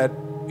people that,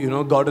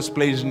 God has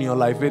placed in your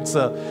life, it's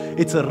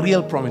a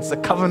real promise. It's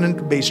a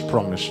covenant-based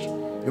promise.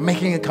 You're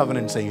making a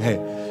covenant saying, hey,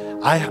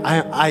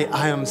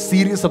 I am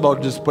serious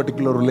about this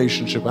particular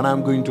relationship and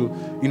I'm going to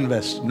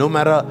invest. No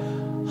matter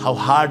how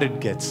hard it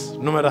gets,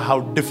 no matter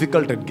how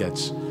difficult it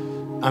gets,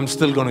 I'm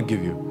still going to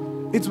give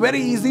you. It's very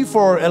easy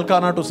for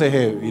Elkanah to say,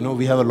 hey,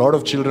 we have a lot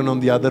of children on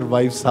the other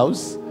wife's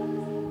house.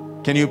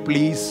 Can you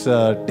please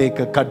take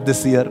a cut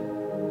this year?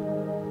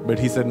 But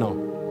he said,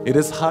 no. It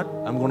is hard.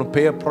 I'm going to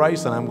pay a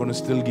price and I'm going to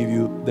still give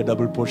you the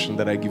double portion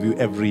that I give you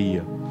every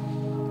year.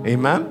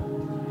 Amen?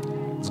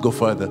 Let's go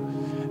further.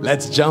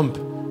 Let's jump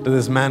to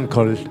this man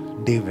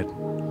called David.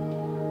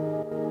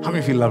 How many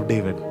of you love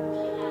David?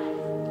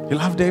 You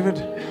love David?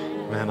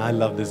 Man, I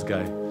love this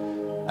guy.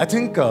 I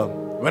think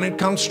when it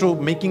comes to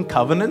making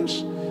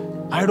covenants,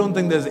 I don't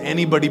think there's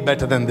anybody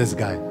better than this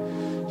guy.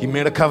 He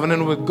made a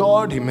covenant with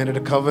God. He made it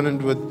a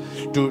covenant with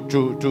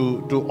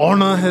to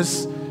honor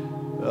his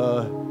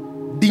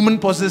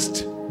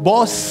demon-possessed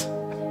boss.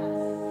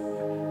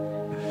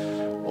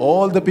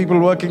 All the people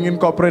working in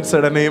corporate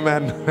said an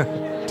amen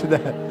to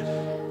that.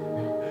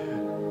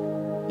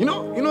 You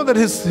know that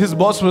his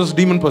boss was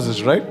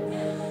demon-possessed, right?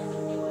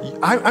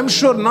 I'm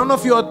sure none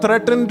of you are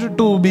threatened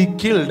to be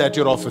killed at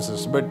your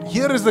offices. But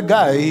here is the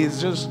guy,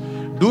 he's just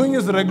doing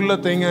his regular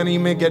thing and he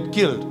may get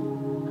killed.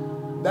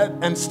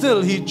 And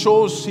still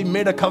he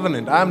made a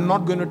covenant. I'm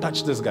not going to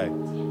touch this guy.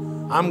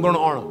 I'm going to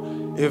honor.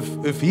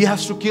 If he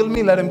has to kill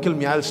me, let him kill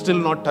me. I'll still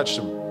not touch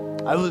him.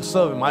 I will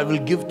serve him. I will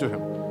give to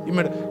him. He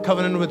made a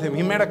covenant with him.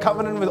 He made a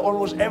covenant with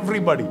almost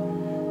everybody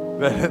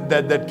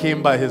that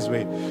came by his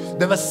way.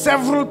 There were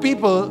several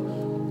people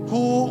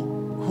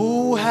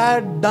who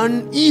had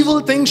done evil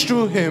things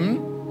to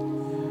him,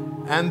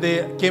 and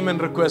they came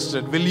and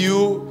requested, will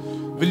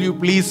you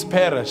please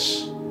spare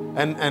us?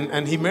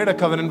 And he made a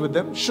covenant with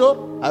them. Sure,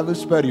 I will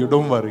spare you,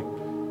 don't worry.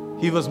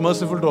 He was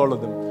merciful to all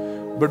of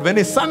them. But when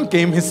his son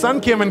came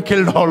and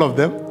killed all of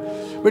them.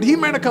 But he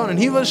made a covenant.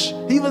 He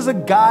was a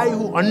guy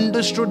who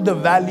understood the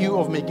value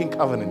of making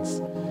covenants.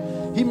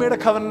 He made a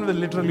covenant with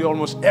literally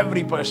almost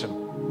every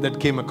person that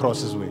came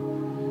across his way.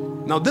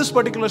 Now this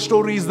particular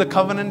story is the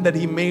covenant that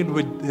he made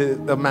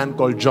with a man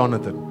called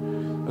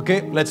Jonathan.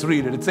 Okay, let's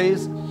read it. It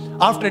says,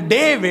 after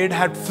David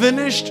had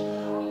finished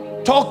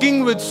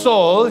talking with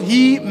Saul,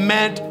 he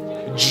met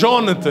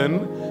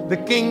Jonathan, the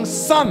king's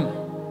son.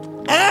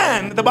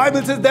 And the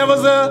Bible says there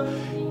was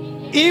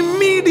an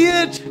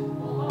immediate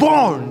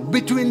bond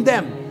between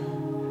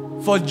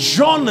them. For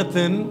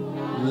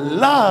Jonathan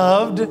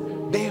loved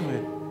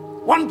David.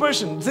 One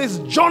person says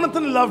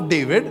Jonathan loved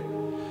David.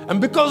 And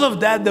because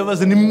of that, there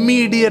was an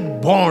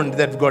immediate bond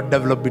that got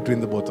developed between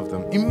the both of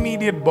them.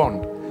 Immediate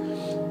bond.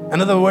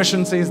 Another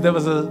version says there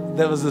was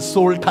a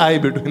soul tie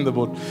between the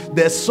both.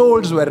 Their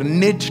souls were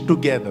knit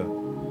together.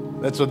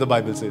 That's what the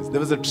Bible says. There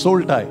was a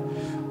soul tie.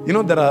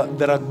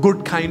 There are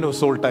good kind of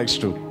soul ties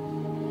too.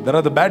 There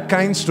are the bad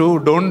kinds too.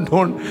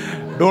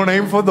 Don't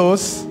aim for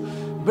those.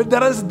 But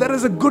there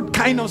is a good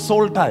kind of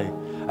soul tie.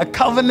 A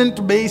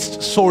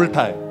covenant-based soul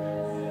tie.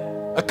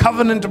 A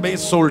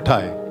covenant-based soul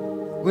tie.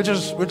 Which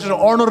is an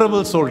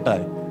honorable soul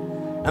tie.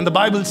 And the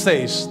Bible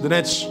says,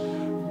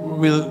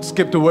 we'll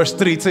skip to verse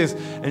 3, it says,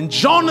 and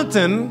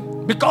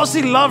Jonathan, because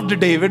he loved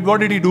David, what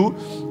did he do?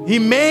 He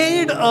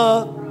made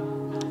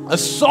a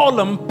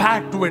solemn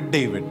pact with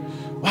David.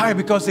 Why?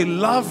 Because he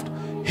loved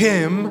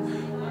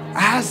him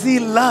as he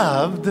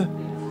loved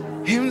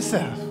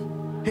himself.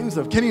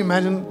 Can you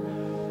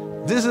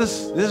imagine? This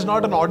is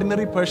not an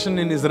ordinary person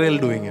in Israel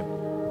doing it.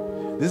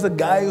 This is a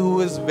guy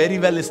who is very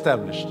well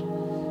established.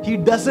 He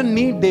doesn't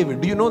need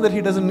David. Do you know that he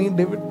doesn't need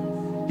David?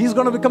 He's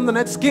going to become the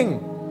next king.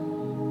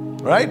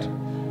 Right?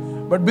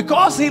 But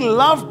because he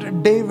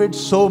loved David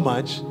so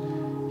much,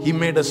 he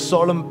made a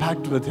solemn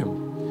pact with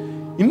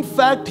him. In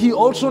fact, he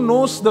also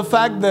knows the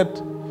fact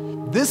that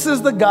this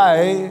is the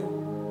guy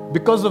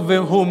because of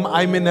whom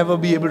I may never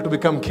be able to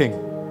become king.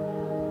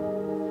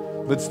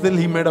 But still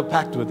he made a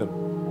pact with him.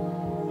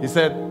 He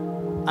said,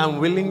 I'm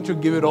willing to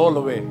give it all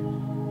away.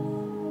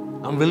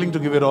 I'm willing to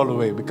give it all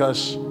away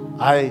because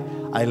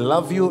I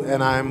love you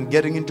and I'm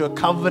getting into a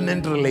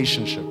covenant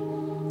relationship.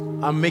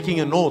 I'm making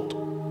an oath.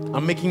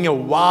 I'm making a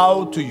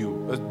vow to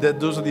you.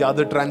 Those are the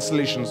other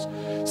translations.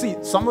 See,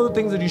 some of the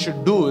things that you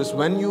should do is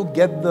when you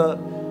get the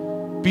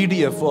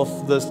PDF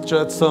of the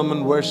church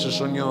sermon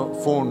verses on your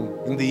phone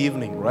in the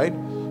evening, right?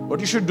 What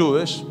you should do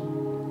is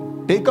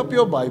take up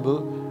your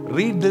Bible,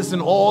 read this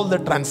in all the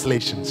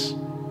translations.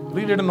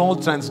 Read it in all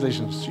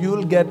translations. You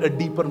will get a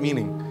deeper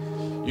meaning.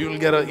 You will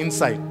get an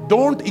insight.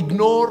 Don't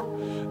ignore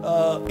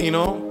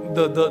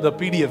the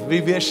PDF.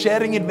 We are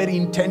sharing it very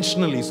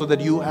intentionally so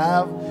that you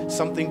have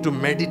something to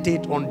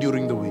meditate on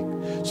during the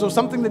week. So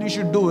something that you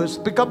should do is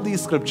pick up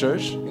these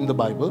scriptures in the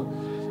Bible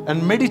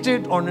and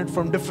meditate on it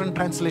from different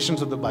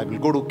translations of the Bible.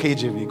 Go to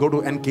KJV, go to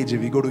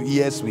NKJV, go to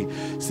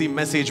ESV, see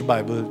Message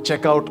Bible,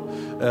 check out,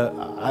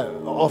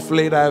 of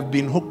late I have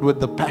been hooked with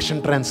the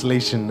Passion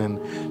Translation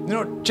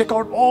and, check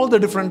out all the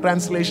different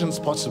translations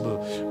possible.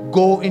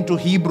 Go into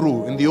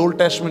Hebrew. In the Old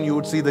Testament, you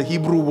would see the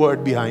Hebrew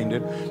word behind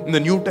it. In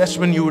the New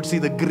Testament, you would see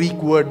the Greek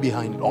word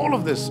behind it. All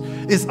of this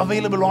is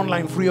available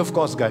online, free of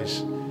cost,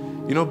 guys.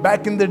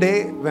 Back in the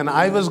day when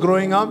I was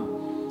growing up,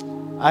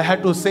 I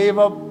had to save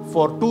up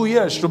for 2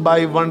 years to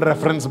buy one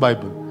reference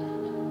Bible.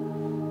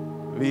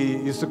 We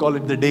used to call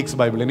it the Dakes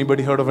Bible.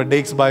 Anybody heard of a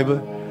Dakes Bible?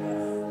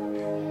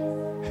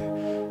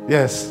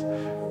 Yes.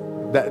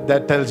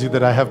 That tells you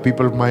that I have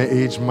people my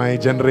age, my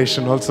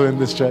generation also in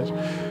this church.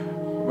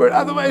 But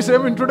otherwise,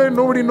 today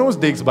nobody knows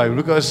Dakes Bible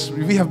because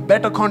we have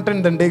better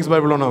content than Dakes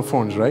Bible on our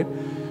phones, right?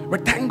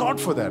 But thank God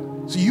for that.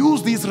 So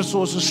use these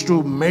resources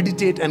to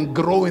meditate and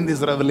grow in these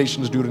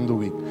revelations during the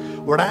week.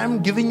 What I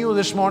am giving you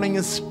this morning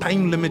is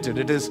time limited.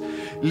 It is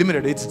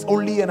limited. It's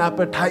only an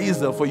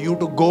appetizer for you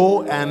to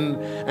go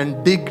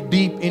and dig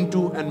deep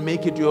into and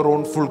make it your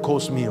own full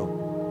course meal.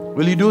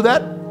 Will you do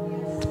that?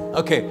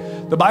 Okay.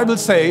 The Bible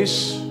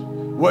says,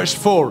 verse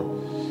 4,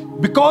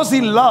 because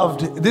he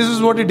loved, this is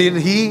what he did.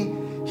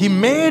 He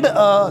made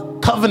a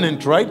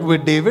covenant, right,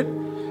 with David.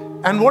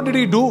 And what did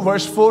he do?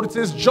 Verse 4, it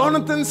says,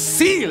 Jonathan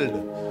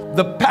sealed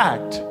the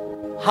pact.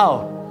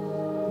 How?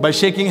 By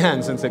shaking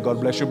hands and say, God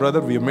bless you,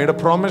 brother. We have made a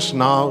promise.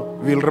 Now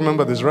we'll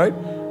remember this, right?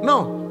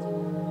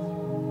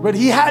 No. But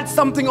he had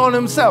something on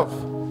himself.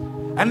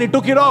 And he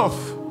took it off.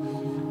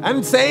 And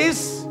it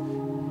says,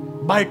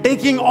 by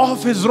taking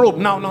off his robe.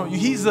 Now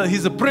he's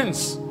a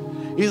prince.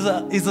 He's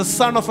a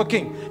son of a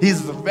king.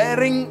 He's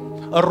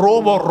wearing a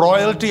robe of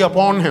royalty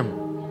upon him.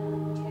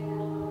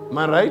 Am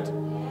I right?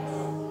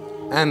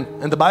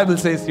 And the Bible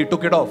says he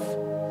took it off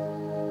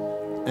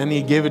and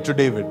he gave it to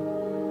David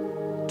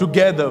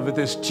together with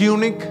his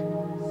tunic,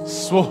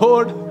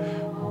 sword,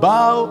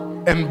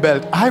 bow and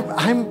belt.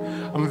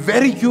 I'm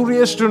very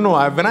curious to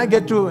know, when I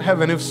get to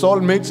heaven, if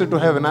Saul makes it to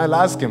heaven, I'll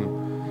ask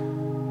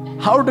him,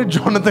 how did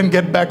Jonathan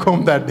get back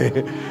home that day?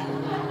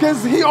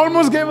 Because he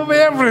almost gave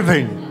away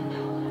everything.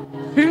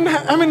 He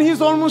didn't he's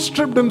almost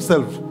stripped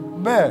himself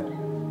bare.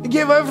 He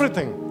gave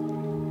everything.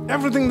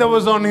 Everything that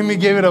was on him, he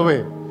gave it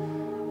away.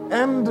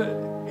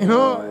 And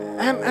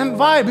and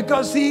why?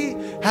 Because he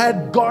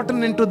had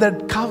gotten into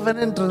that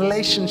covenant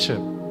relationship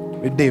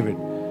with David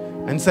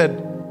and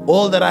said,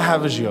 all that I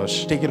have is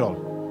yours. Take it all.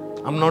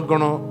 I'm not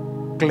going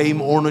to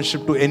claim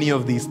ownership to any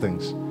of these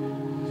things.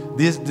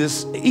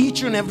 This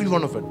each and every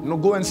one of it.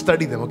 Go and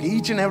study them. Okay,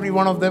 each and every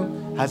one of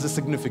them has a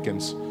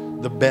significance.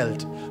 The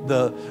belt,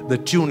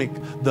 the tunic,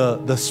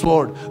 the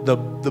sword, the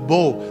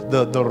bow,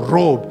 the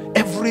robe,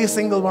 every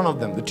single one of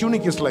them. The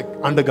tunic is like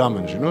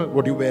undergarments,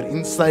 what you wear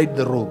inside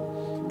the robe.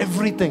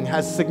 Everything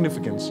has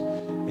significance.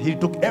 He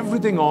took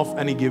everything off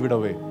and he gave it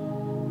away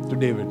to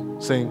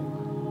David, saying,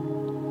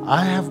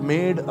 I have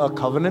made a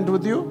covenant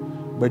with you,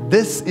 but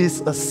this is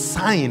a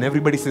sign.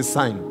 Everybody says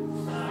sign.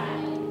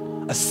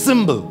 A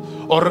symbol,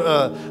 or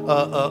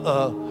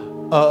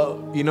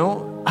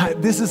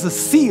this is a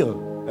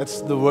seal.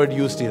 That's the word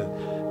used here.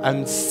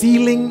 I'm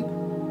sealing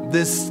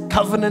this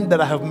covenant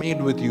that I have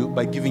made with you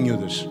by giving you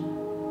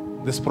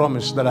this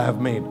promise that I have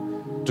made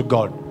to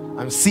God.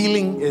 I'm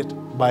sealing it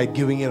by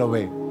giving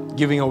away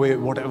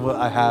whatever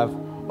I have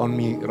on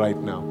me right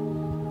now.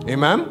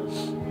 Amen?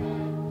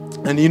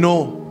 And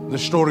the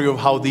story of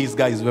how these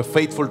guys were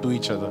faithful to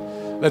each other.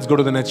 Let's go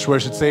to the next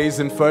verse. It says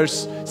in 2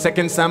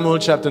 Samuel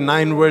chapter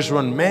 9 verse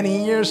 1,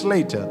 many years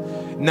later,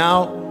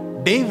 now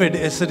David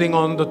is sitting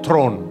on the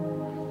throne.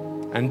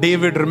 And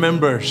David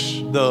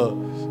remembers the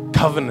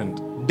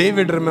covenant.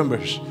 David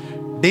remembers.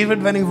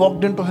 David, when he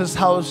walked into his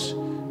house,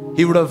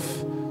 he would have,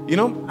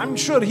 I'm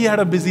sure he had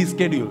a busy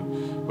schedule.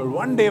 But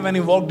one day when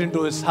he walked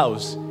into his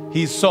house,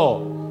 he saw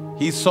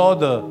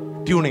the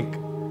tunic.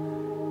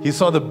 He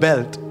saw the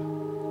belt.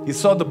 He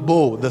saw the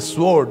bow, the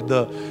sword,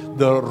 the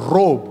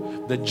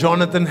robe that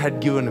Jonathan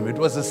had given him. It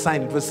was a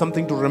sign. It was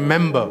something to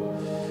remember.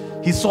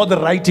 He saw the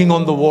writing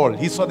on the wall.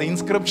 He saw the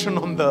inscription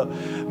on the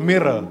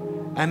mirror.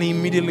 And he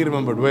immediately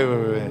remembered, wait.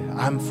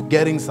 I'm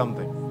forgetting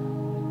something.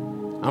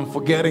 I'm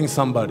forgetting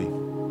somebody.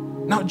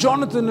 Now,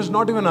 Jonathan is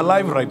not even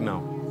alive right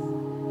now.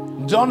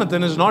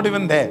 Jonathan is not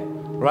even there,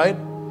 right?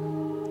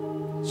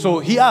 So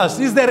he asked,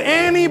 is there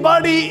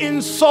anybody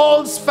in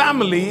Saul's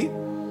family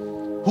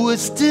who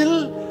is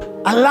still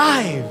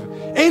alive?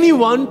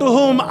 Anyone to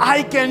whom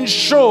I can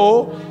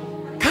show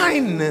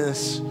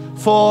kindness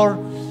for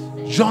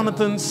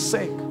Jonathan's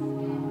sake?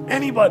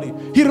 Anybody.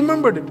 He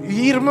remembered it.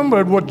 He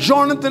remembered what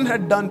Jonathan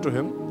had done to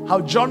him, how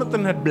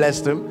Jonathan had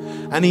blessed him,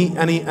 and he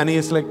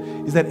is like,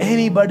 is there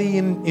anybody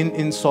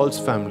in Saul's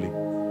family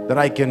that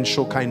I can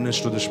show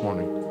kindness to this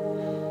morning?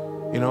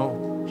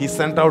 He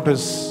sent out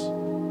his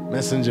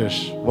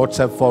messengers,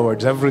 WhatsApp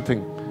forwards,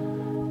 everything,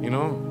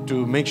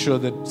 to make sure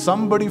that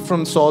somebody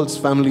from Saul's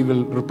family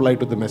will reply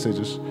to the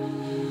messages.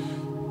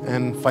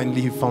 And finally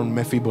he found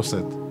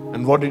Mephibosheth.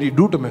 And what did he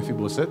do to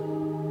Mephibosheth?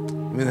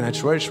 In the next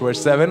verse, verse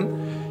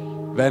 7,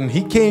 when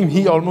he came,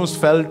 he almost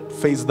fell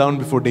face down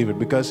before David,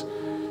 because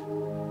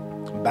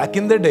back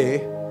in the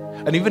day,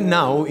 and even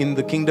now in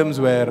the kingdoms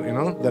where,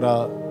 there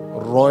are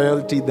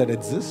royalty that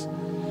exists,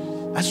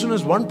 as soon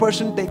as one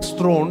person takes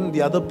throne,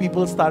 the other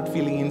people start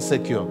feeling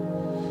insecure.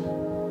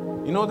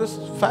 You know this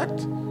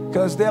fact?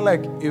 Because they're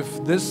like,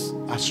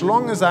 as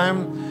long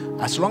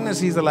as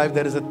he's alive,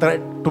 there is a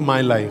threat to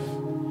my life.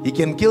 He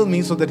can kill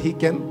me so that he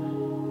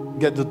can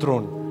get the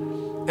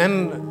throne.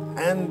 And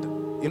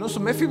So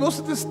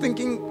Mephibosheth is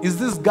thinking, is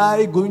this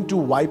guy going to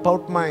wipe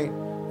out my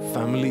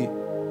family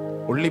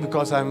only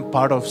because I'm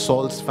part of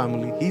Saul's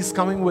family? He's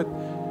coming with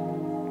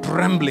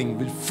trembling,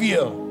 with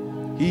fear.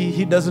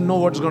 He doesn't know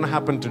what's going to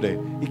happen today.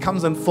 He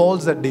comes and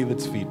falls at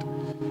David's feet.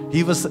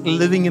 He was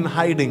living in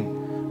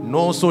hiding.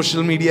 No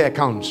social media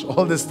accounts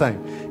all this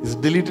time. He's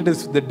deleted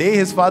the day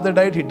his father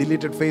died, he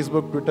deleted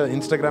Facebook, Twitter,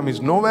 Instagram.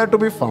 He's nowhere to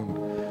be found.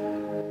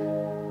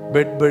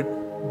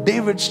 But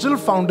David still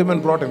found him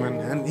and brought him in.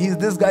 And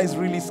this guy is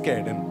really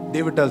scared. And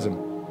David tells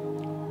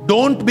him,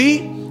 don't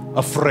be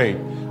afraid.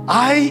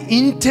 I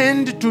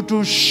intend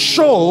to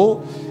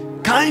show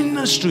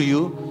kindness to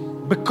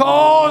you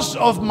because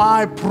of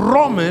my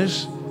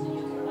promise,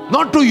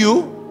 not to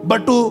you,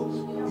 but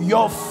to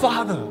your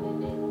father.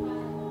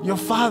 Your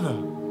father.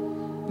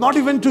 Not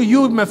even to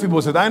you,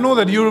 Mephibosheth. I know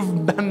that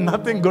you've done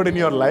nothing good in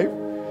your life,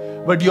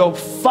 but your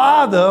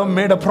father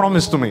made a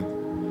promise to me.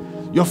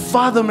 Your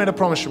father made a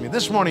promise to me.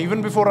 This morning,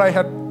 even before I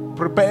had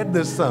prepared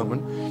this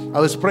sermon, I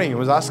was praying. I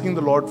was asking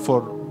the Lord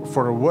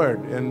for a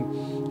word.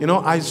 And,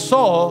 I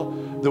saw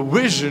the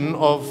vision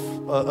of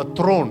a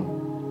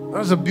throne. It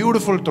was a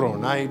beautiful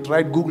throne. I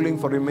tried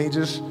Googling for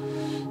images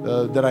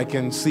that I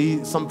can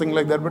see something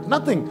like that, but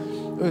nothing.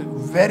 A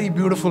very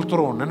beautiful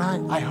throne. And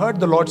I heard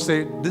the Lord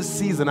say, this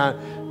season,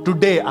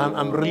 today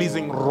I'm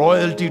releasing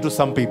royalty to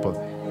some people.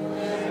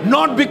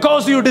 Not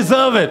because you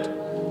deserve it.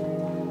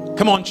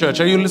 Come on, church,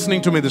 are you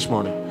listening to me this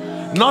morning?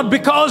 Not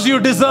because you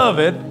deserve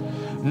it,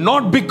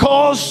 not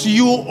because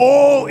you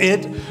owe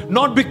it,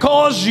 not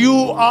because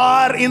you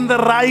are in the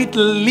right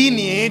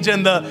lineage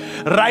and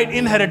the right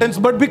inheritance,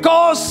 but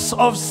because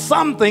of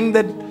something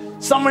that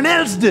someone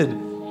else did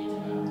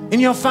in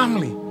your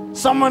family.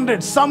 Someone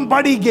did,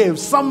 somebody gave,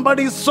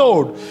 somebody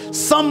sowed,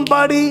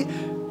 somebody,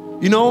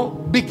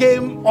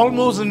 became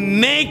almost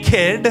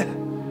naked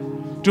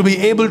to be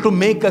able to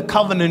make a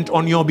covenant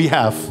on your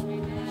behalf.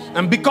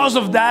 And because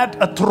of that,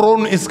 a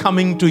throne is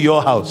coming to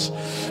your house.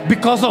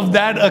 Because of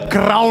that, a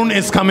crown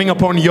is coming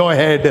upon your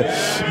head.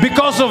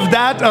 Because of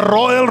that, a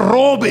royal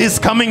robe is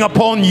coming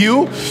upon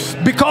you.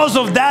 Because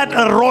of that,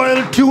 a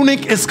royal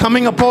tunic is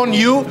coming upon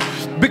you.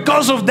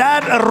 Because of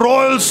that, a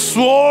royal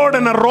sword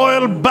and a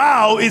royal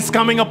bow is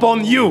coming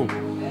upon you.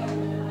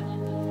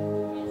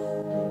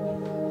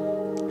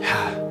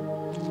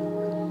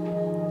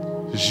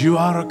 You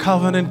are a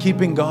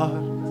covenant-keeping God.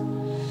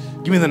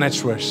 Give me the next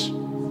verse.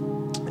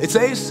 It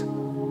says,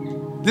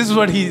 this is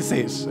what he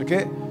says,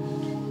 okay?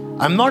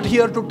 I'm not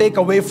here to take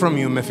away from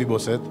you,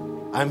 Mephibosheth.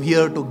 I'm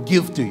here to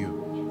give to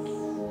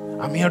you.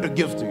 I'm here to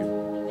give to you.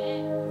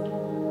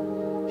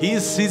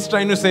 He's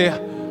trying to say,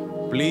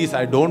 please,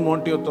 I don't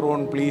want your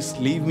throne. Please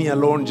leave me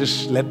alone.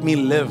 Just let me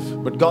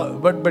live. But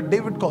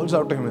David calls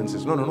out to him and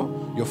says,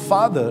 no. Your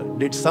father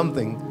did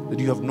something that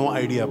you have no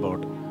idea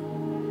about.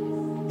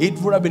 It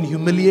would have been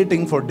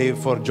humiliating for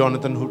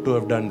Jonathan to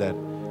have done that.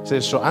 He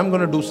says, so I'm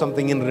going to do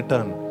something in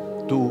return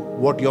to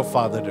what your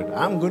father did.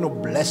 I'm going to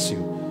bless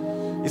you.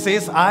 He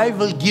says, I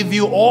will give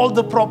you all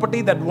the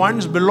property that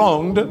once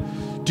belonged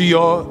to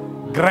your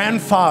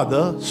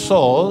grandfather,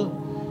 Saul,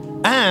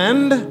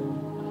 and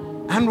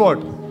what?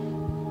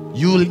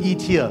 You will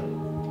eat here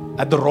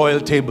at the royal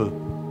table.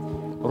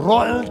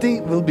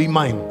 Royalty will be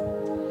mine.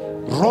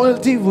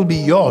 Royalty will be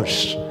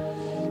yours.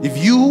 If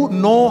you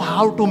know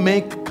how to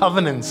make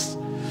covenants,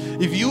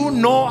 if you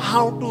know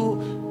how to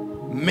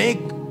make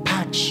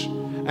pacts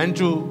and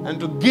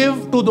to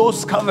give to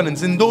those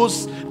covenants, in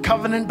those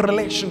covenant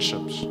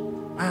relationships,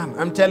 man,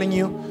 I'm telling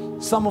you,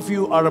 some of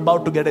you are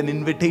about to get an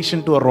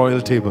invitation to a royal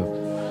table.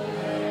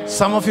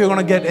 Some of you are going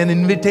to get an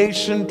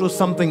invitation to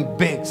something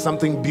big,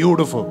 something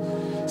beautiful,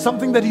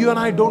 something that you and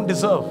I don't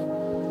deserve.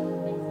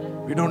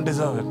 We don't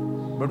deserve it,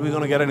 but we're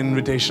going to get an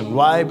invitation.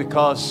 Why?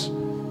 Because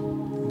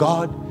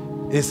God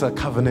is a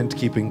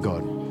covenant-keeping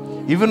God.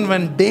 Even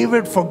when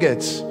David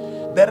forgets,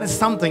 there is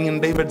something in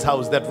David's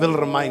house that will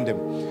remind him.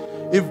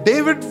 If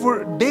David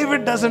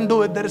doesn't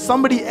do it, there is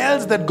somebody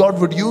else that God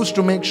would use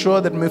to make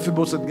sure that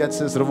Mephibosheth gets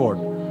his reward.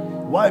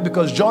 Why?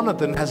 Because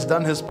Jonathan has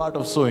done his part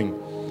of sowing.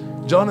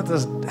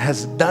 Jonathan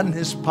has done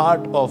his part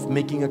of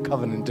making a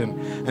covenant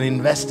and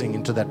investing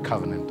into that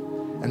covenant.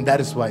 And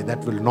that is why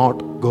that will not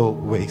go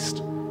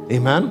waste.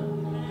 Amen?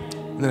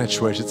 In the next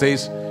verse, it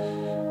says,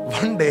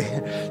 one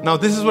day, now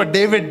this is what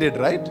David did,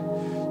 right?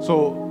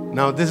 So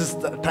now this is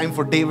the time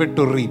for David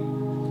to reap.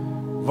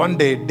 One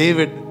day,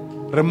 David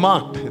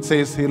remarked, it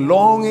says, he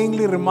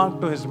longingly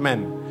remarked to his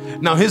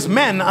men. Now his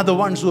men are the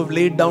ones who have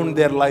laid down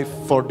their life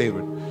for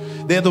David.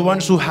 They are the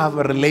ones who have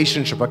a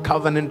relationship, a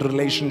covenant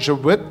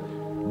relationship with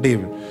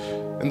David.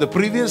 In the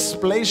previous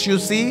place, you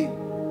see,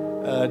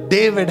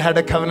 David had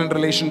a covenant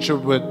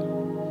relationship with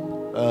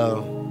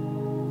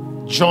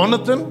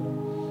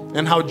Jonathan,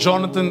 and how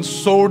Jonathan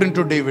sowed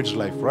into David's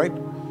life, right?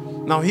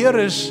 Now here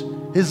is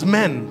his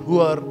men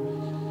who are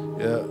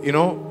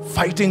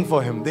fighting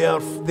for him. They are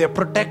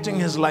protecting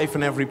his life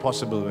in every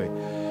possible way.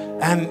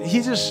 And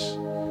he just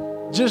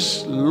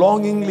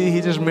longingly,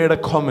 he just made a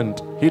comment.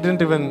 He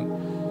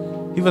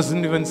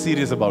wasn't even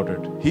serious about it.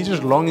 He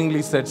just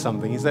longingly said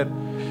something. He said,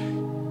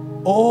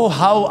 Oh,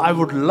 how I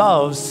would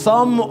love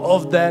some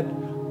of that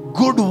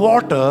good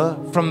water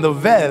from the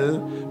well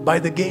by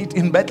the gate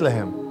in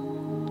Bethlehem.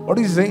 What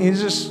is he saying?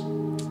 He's just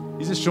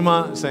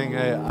Shuma saying,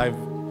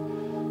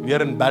 we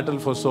are in battle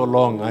for so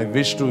long. I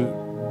wish to,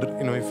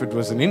 if it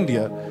was in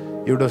India,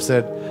 he would have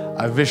said,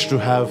 I wish to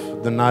have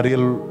the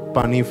Nariyal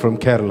Pani from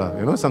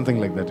Kerala, something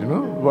like that,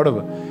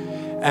 whatever.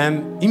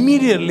 And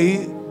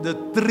immediately, the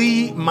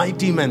three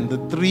mighty men, the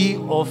three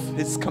of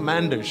his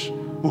commanders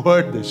who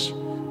heard this,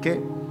 okay,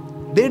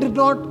 they did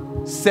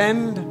not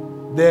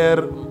send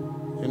their,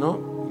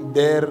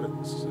 their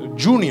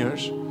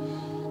juniors.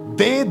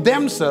 They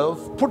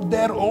themselves put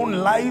their own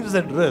lives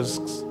at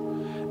risks,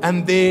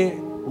 and they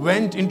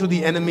went into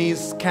the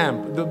enemy's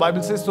camp. The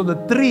Bible says, so the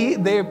three,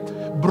 they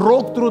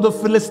broke through the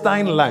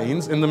Philistine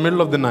lines in the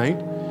middle of the night,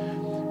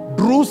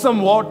 drew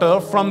some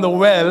water from the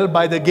well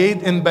by the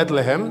gate in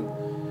Bethlehem,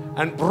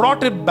 and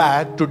brought it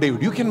back to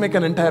David. You can make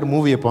an entire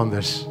movie upon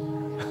this.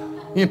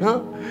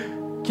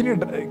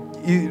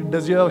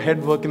 Does your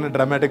head work in a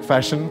dramatic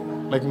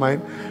fashion like mine,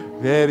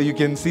 where you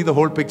can see the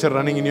whole picture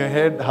running in your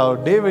head, how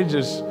David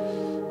just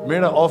made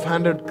an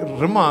offhanded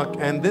remark,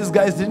 and these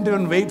guys didn't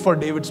even wait for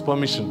David's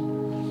permission.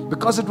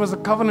 Because it was a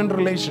covenant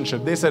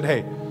relationship, they said,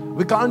 hey,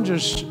 we can't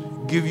just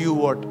give you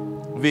what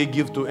we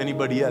give to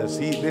anybody else.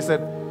 They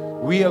said,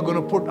 we are going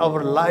to put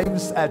our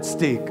lives at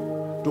stake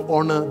to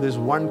honor this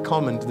one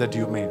comment that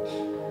you made.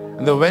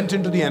 And they went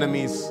into the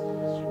enemy's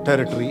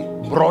territory,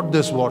 brought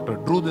this water,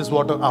 drew this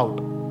water out,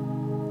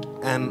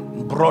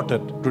 and brought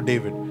it to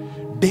David.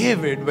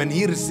 David, when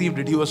he received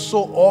it, he was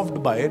so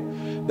awed by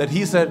it that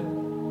he said,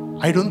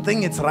 I don't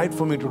think it's right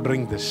for me to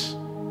drink this.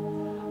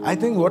 I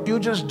think what you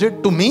just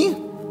did to me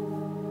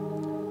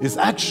is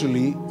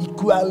actually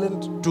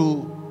equivalent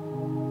to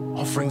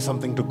offering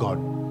something to God.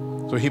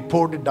 So he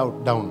poured it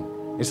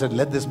down. He said,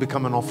 let this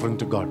become an offering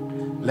to God.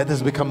 Let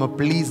this become a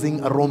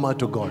pleasing aroma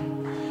to God.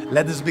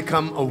 Let this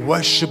become a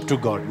worship to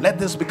God. Let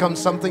this become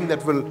something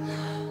that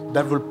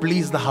will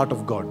please the heart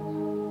of God.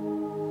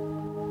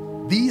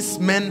 These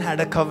men had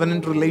a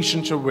covenant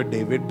relationship with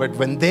David, but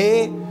when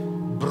they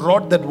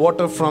brought that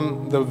water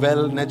from the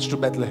well next to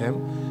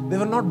Bethlehem, they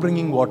were not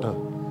bringing water.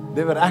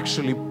 They were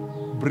actually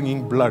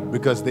bringing blood,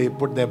 because they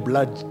put their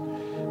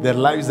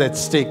lives at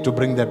stake to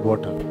bring that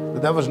water.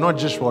 But that was not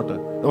just water.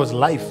 That was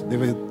life. They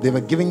were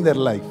giving their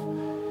life.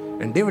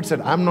 And David said,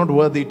 I'm not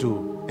worthy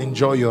to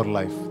enjoy your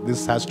life.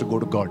 This has to go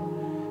to God.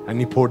 And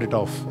he poured it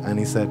off. And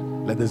he said,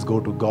 let this go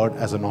to God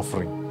as an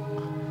offering.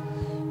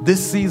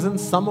 This season,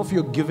 some of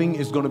your giving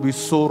is going to be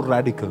so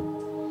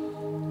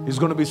radical. It's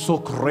going to be so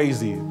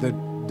crazy that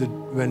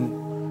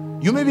when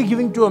you may be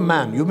giving to a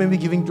man, you may be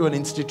giving to an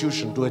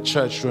institution, to a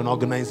church, to an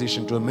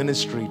organization, to a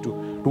ministry, to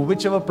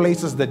whichever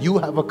places that you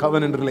have a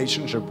covenant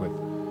relationship with.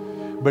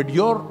 But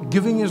your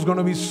giving is going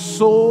to be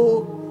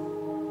so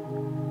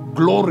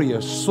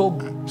glorious,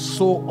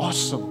 so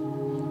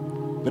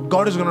awesome, that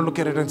God is going to look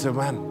at it and say,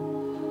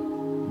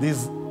 man,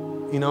 these,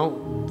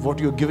 what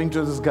you're giving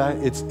to this guy,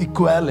 it's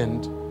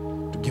equivalent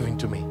to giving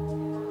to me.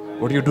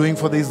 What you're doing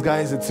for these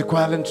guys, it's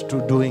equivalent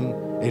to doing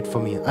it for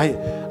me.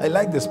 I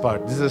like this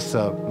part. This is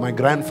my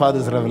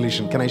grandfather's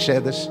revelation. Can I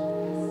share this?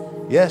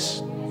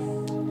 Yes.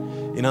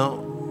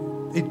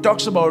 It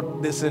talks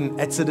about this in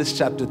Exodus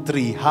chapter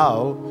 3,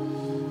 how,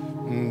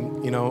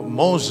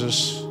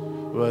 Moses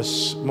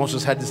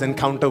had this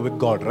encounter with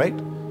God, right?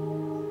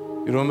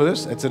 You remember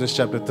this? Exodus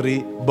chapter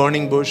 3,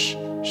 burning bush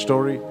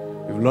story.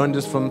 We've learned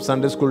this from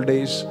Sunday school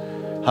days,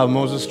 how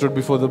Moses stood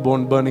before the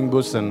burning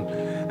bush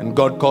and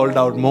God called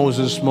out,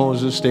 Moses,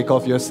 Moses, take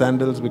off your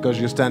sandals because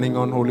you're standing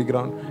on holy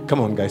ground.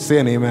 Come on, guys, say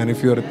an amen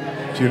if you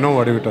know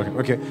what we're talking.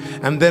 Okay.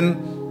 And then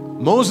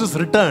Moses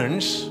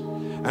returns,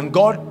 and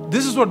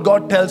this is what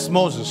God tells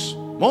Moses.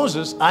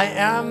 Moses, I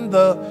am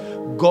the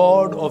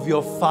God of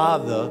your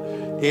father,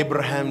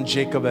 Abraham,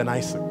 Jacob, and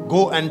Isaac.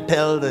 Go and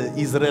tell the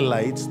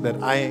Israelites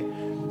that I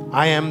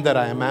am that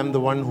I am. I am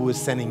the one who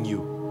is sending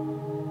you.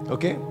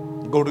 Okay?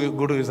 Go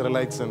to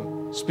Israelites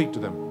and speak to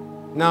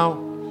them. Now,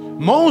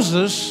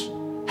 Moses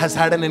has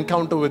had an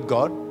encounter with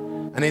God,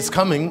 and he's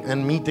coming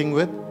and meeting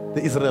with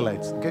the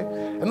Israelites. Okay?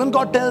 And then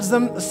God tells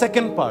them the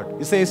second part.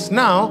 He says,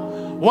 now,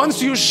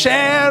 once you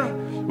share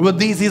with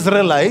these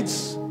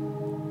Israelites,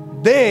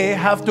 they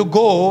have to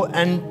go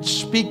and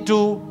speak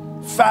to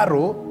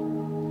Pharaoh,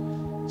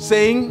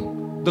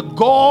 saying, the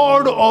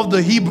God of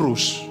the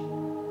Hebrews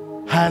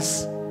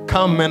has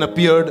come and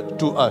appeared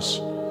to us.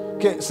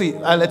 Okay, see,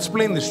 I'll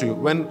explain this to you.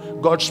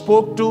 When God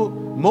spoke to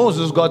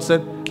Moses, God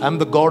said, I'm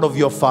the God of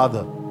your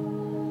father.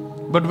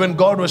 But when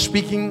God was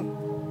speaking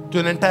to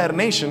an entire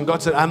nation,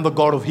 God said, I'm the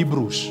God of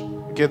Hebrews.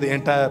 Okay, the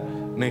entire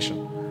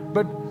nation.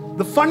 But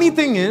the funny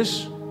thing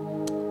is,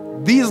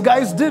 these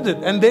guys did it,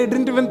 and they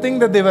didn't even think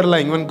that they were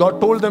lying. When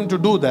God told them to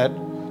do that,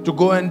 to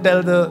go and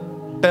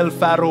tell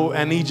Pharaoh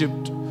and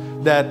Egypt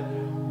that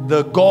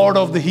the God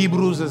of the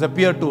Hebrews has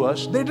appeared to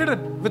us, they did it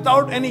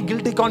without any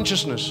guilty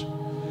consciousness.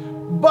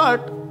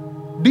 But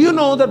do you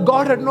know that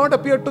God had not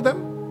appeared to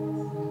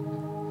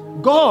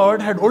them? God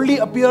had only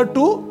appeared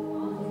to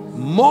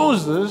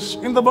Moses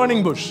in the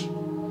burning bush.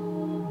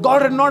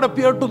 God had not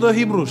appeared to the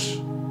Hebrews.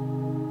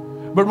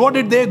 But what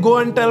did they go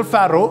and tell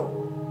Pharaoh?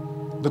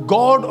 The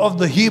God of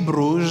the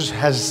Hebrews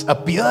has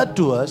appeared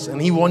to us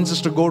and He wants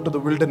us to go to the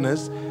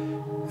wilderness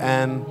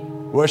and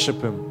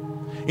worship Him.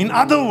 In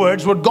other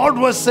words, what God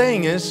was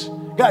saying is,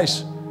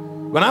 guys,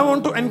 when I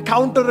want to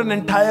encounter an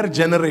entire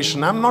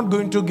generation, I'm not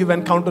going to give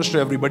encounters to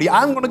everybody.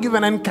 I'm going to give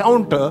an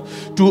encounter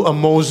to a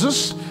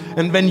Moses.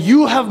 And when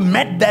you have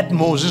met that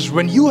Moses,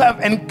 when you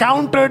have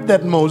encountered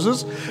that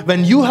Moses,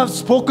 when you have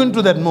spoken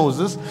to that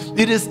Moses,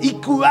 it is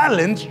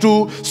equivalent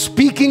to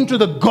speaking to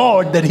the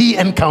God that he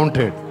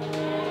encountered.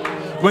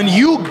 When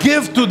you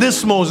give to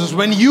this Moses,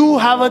 when you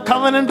have a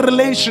covenant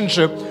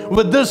relationship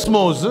with this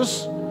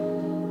Moses,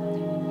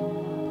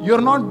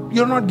 you're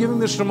not giving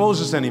this to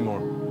Moses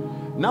anymore.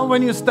 Now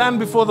when you stand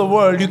before the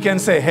world, you can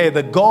say, hey,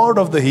 the God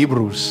of the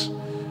Hebrews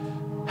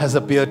has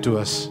appeared to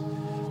us.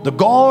 The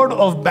God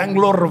of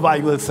Bangalore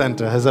Revival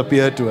Center has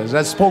appeared to us,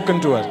 has spoken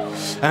to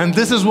us. And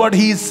this is what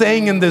He's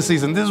saying in this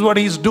season. This is what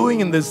He's doing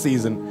in this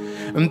season.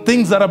 And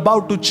things are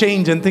about to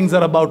change and things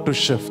are about to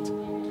shift.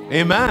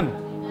 Amen.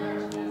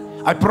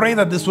 I pray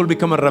that this will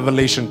become a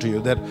revelation to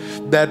you.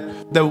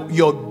 That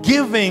your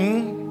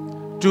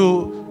giving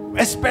to,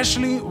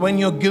 especially when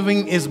your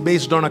giving is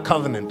based on a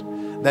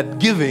covenant, that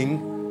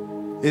giving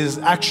is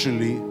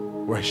actually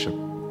worship.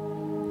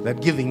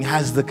 That giving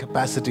has the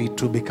capacity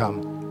to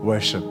become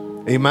worship.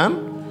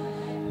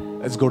 Amen?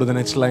 Let's go to the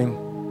next line.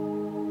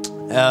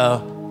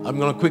 I'm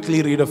going to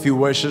quickly read a few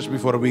verses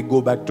before we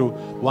go back to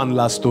one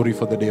last story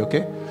for the day,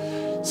 okay?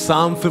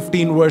 Psalm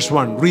 15 verse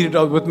 1. Read it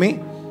out with me.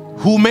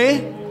 Who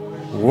may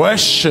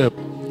worship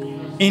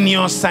in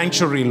your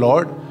sanctuary,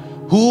 Lord?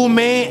 Who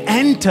may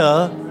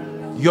enter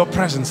your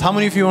presence? How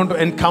many of you want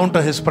to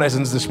encounter His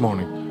presence this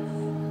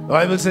morning? The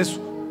Bible says,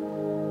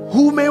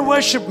 who may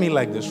worship me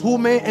like this? Who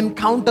may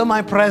encounter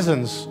my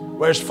presence?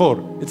 Verse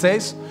 4, it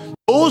says,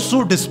 those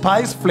who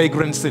despise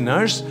flagrant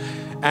sinners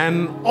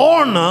and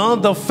honor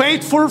the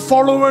faithful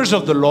followers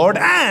of the Lord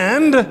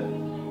and,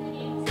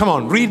 come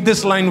on, read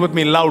this line with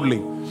me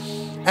loudly.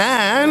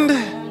 And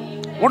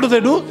what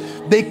do?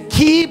 They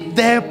keep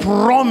their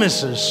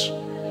promises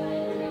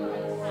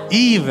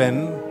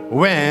even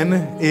when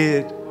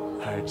it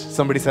hurts.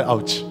 Somebody said,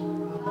 ouch.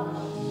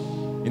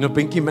 You know,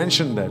 Pinky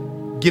mentioned that.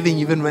 Giving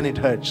even when it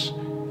hurts.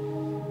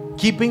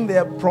 Keeping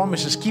their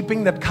promises,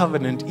 keeping that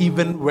covenant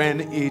even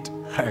when it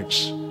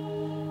hurts.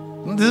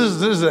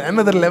 This is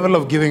another level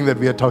of giving that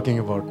we are talking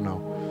about now.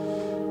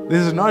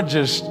 This is not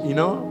just,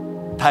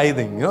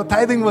 tithing.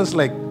 Tithing was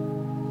like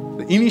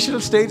the initial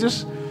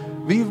stages.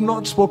 We've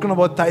not spoken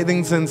about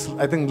tithing since,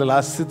 I think, the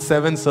last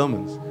 6-7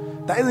 sermons.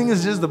 Tithing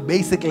is just the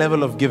basic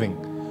level of giving.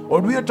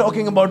 What we are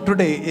talking about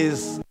today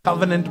is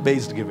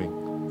covenant-based giving.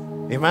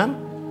 Amen?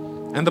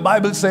 And the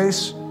Bible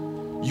says,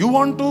 you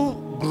want to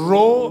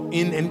grow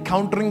in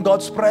encountering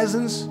God's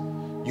presence,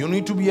 you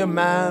need to be a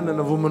man and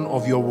a woman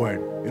of your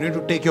word. You need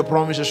to take your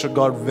promises to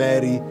God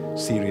very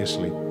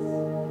seriously.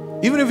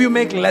 Even if you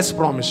make less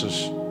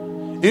promises,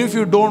 if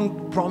you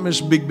don't promise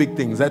big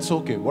things, that's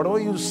okay. Whatever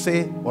you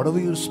say, whatever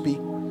you speak,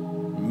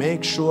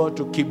 make sure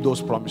to keep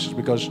those promises,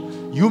 because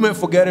you may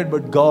forget it,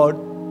 but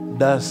God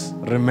does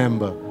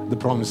remember the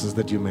promises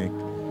that you make.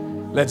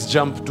 Let's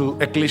jump to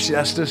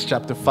Ecclesiastes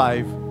chapter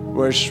 5,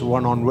 verse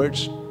 1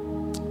 onwards.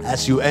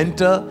 As you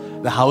enter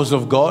the house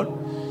of God,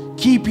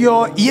 keep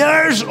your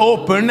ears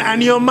open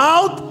and your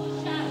mouth.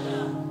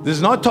 This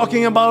is not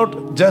talking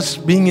about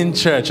just being in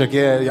church,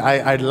 okay?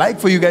 I'd like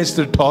for you guys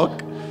to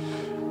talk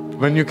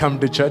when you come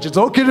to church. It's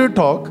okay to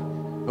talk,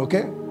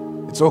 okay?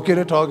 It's okay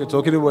to talk, it's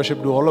okay to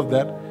worship, do all of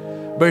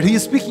that. But He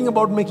is speaking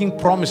about making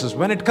promises.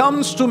 When it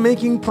comes to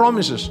making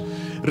promises,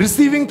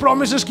 receiving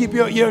promises, keep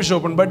your ears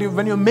open. But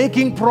when you're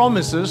making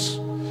promises,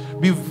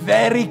 be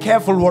very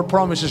careful what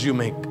promises you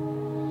make.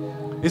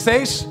 He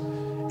says,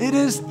 it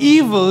is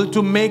evil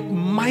to make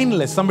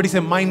mindless. Somebody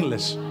say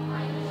mindless.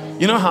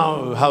 You know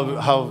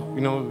how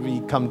we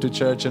come to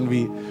church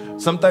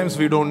and sometimes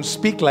we don't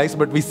speak lies,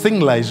 but we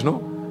sing lies,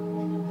 no?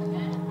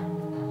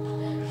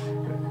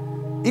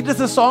 It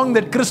is a song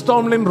that Chris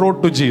Tomlin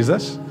wrote to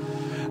Jesus.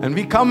 And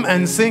we come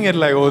and sing it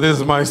like, oh, this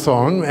is my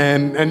song.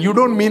 And you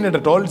don't mean it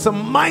at all. It's a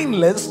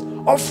mindless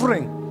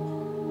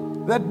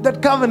offering.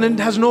 That covenant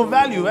has no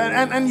value.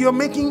 And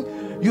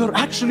you're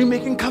actually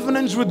making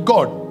covenants with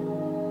God.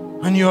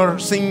 And you're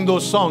singing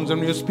those songs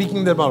and you're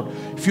speaking them out.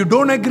 If you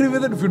don't agree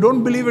with it, if you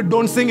don't believe it,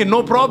 don't sing it.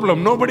 No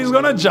problem. Nobody's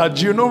going to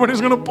judge you. Nobody's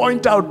going to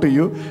point out to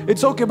you.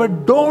 It's okay,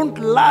 but don't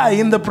lie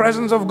in the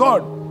presence of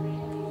God.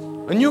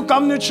 When you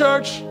come to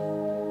church,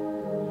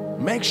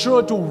 make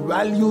sure to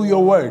value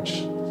your words.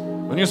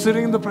 When you're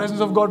sitting in the presence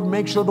of God,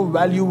 make sure to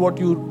value what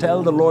you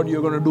tell the Lord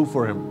you're going to do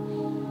for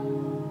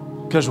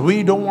Him. Because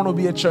we don't want to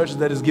be a church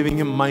that is giving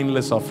Him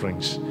mindless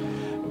offerings.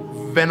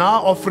 When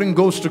our offering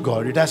goes to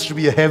God, it has to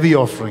be a heavy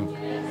offering.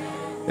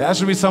 It has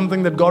to be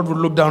something that God would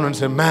look down and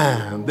say,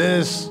 man,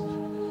 this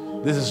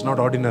is not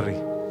ordinary.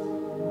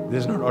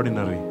 This is not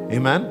ordinary.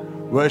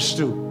 Amen? Verse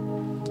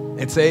 2.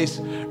 It says,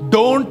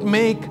 don't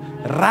make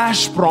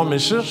rash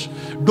promises.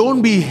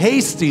 Don't be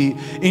hasty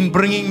in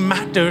bringing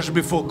matters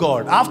before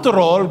God. After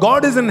all,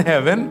 God is in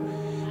heaven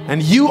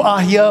and you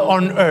are here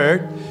on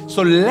earth.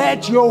 So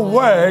let your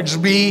words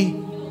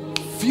be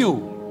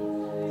few.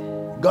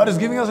 God is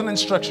giving us an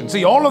instruction.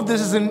 See, all of this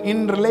is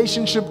in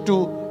relationship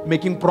to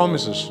making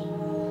promises.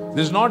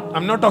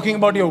 I'm not talking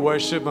about your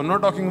worship. I'm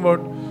not talking about,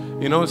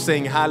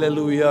 saying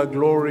hallelujah,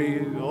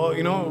 glory, or,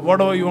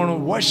 whatever you want to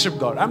worship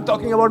God. I'm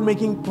talking about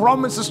making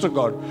promises to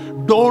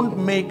God. Don't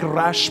make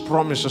rash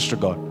promises to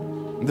God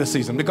in this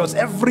season, because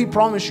every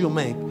promise you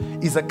make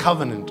is a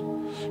covenant.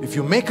 If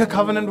you make a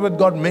covenant with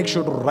God, make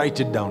sure to write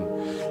it down.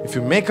 If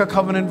you make a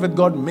covenant with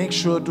God, make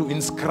sure to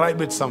inscribe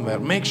it somewhere.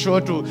 Make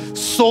sure to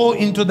sow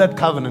into that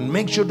covenant.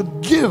 Make sure to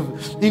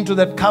give into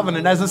that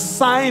covenant as a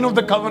sign of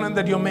the covenant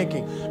that you're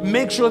making.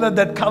 Make sure that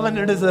that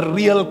covenant is a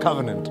real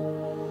covenant.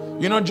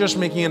 You're not just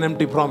making an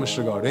empty promise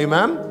to God.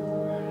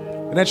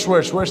 Amen? Next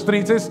verse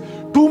 3 says,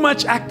 too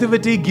much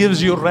activity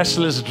gives you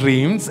restless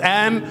dreams,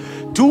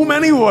 and too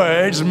many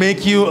words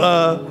make you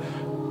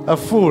a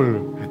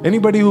fool.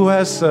 Anybody who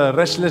has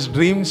restless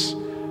dreams?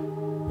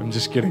 I'm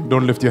just kidding.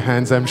 Don't lift your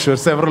hands. I'm sure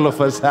several of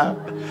us have.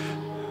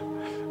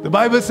 The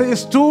Bible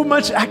says too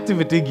much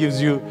activity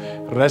gives you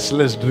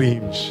restless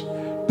dreams.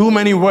 Too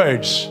many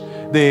words,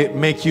 they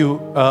make you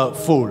a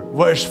fool.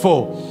 Verse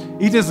 4.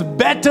 It is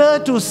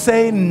better to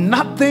say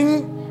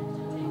nothing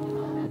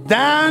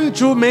than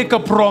to make a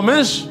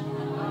promise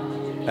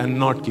and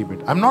not keep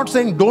it. I'm not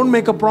saying don't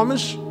make a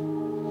promise.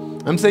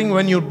 I'm saying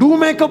when you do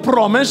make a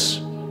promise,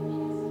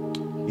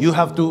 you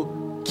have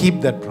to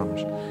keep that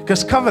promise.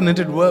 Because covenant,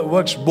 it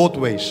works both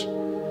ways.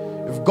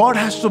 If God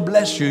has to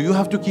bless you, you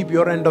have to keep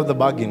your end of the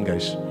bargain,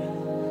 guys.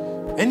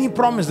 Any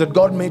promise that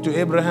God made to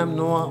Abraham,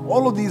 Noah,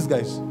 all of these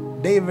guys,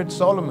 David,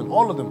 Solomon,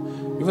 all of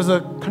them, it was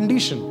a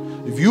condition.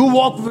 If you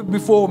walk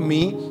before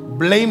me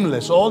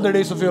blameless all the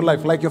days of your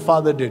life, like your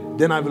father did,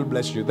 then I will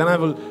bless you, then I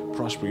will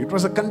prosper you. It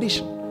was a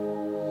condition.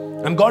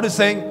 And God is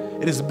saying,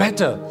 it is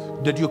better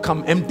that you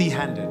come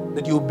empty-handed,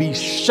 that you be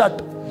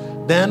shut,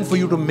 than for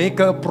you to make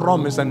a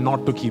promise and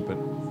not to keep it,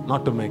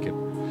 not to make it.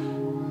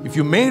 If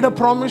you made a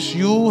promise,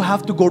 you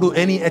have to go to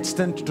any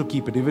extent to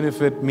keep it, even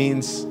if it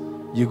means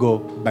you go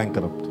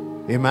bankrupt.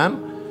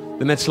 Amen?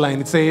 The next line,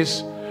 it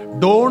says,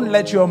 don't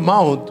let your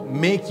mouth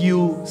make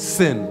you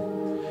sin.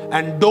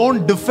 And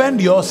don't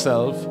defend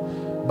yourself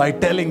by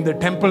telling the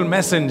temple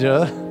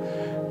messenger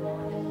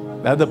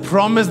that the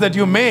promise that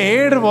you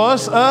made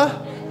was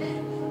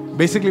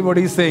basically what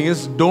he's saying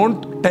is,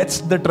 don't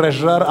text the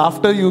treasurer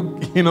after you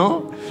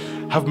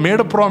have made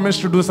a promise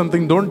to do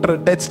something. Don't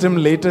text him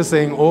later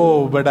saying,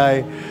 oh, but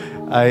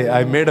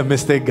I made a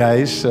mistake,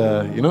 guys.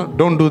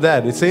 Don't do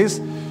that. It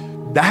says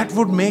that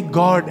would make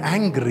God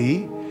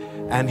angry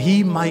and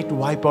he might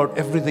wipe out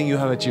everything you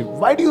have achieved.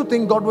 Why do you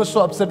think God was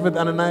so upset with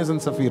Ananias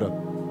and Sapphira?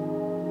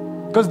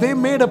 Because they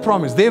made a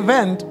promise. They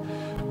went,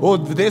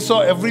 they saw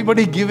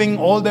everybody giving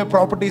all their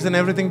properties and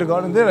everything to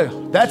God, and they're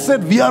like, that's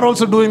it, we are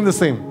also doing the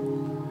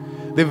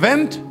same. They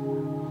went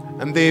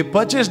and they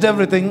purchased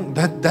everything.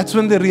 That's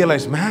when they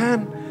realized,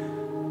 man,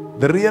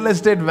 the real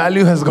estate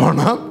value has gone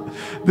up.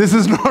 This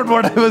is not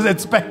what I was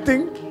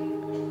expecting.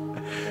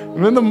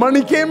 When the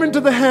money came into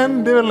the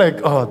hand, they were like,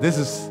 oh, this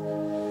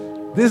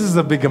is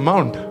a big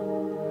amount.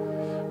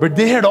 But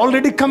they had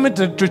already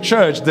committed to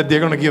church that they're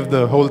going to give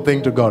the whole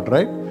thing to God,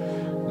 right?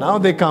 Now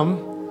they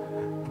come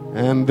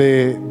and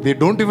they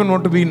don't even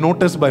want to be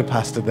noticed by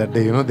pastor that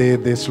day.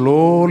 They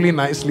slowly,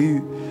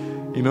 nicely,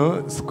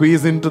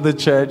 squeeze into the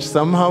church,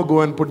 somehow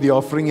go and put the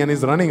offering, and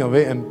he's running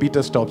away, and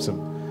Peter stops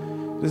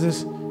him. He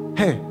says,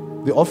 hey,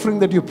 the offering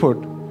that you put,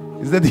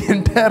 is that the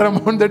entire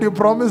amount that you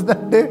promised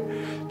that day?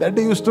 That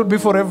day you stood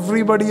before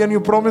everybody and you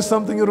promised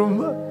something, you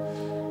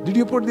remember? Did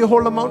you put the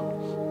whole amount?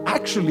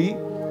 Actually,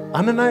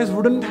 Ananias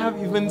wouldn't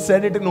have even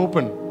said it in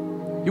open.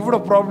 He would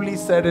have probably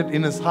said it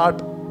in his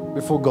heart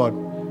before God,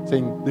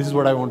 saying, this is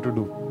what I want to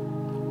do.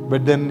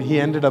 But then he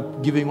ended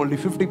up giving only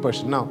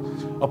 50%. Now,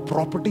 a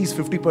property's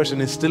 50%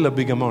 is still a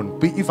big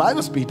amount. If I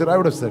was Peter, I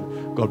would have said,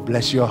 God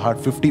bless your heart,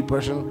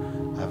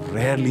 50%. I've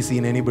rarely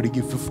seen anybody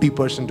give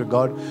 50% to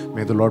God.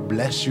 May the Lord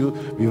bless you.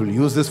 We will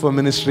use this for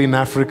ministry in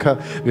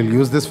Africa. We'll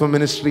use this for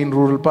ministry in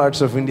rural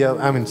parts of India.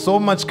 I mean, so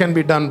much can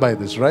be done by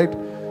this, right?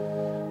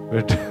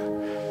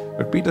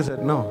 But Peter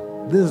said,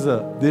 no, this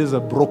is a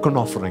broken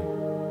offering.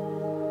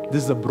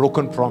 This is a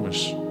broken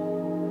promise.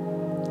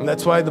 And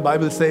that's why the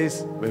Bible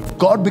says, if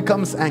God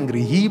becomes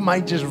angry, he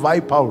might just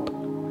wipe out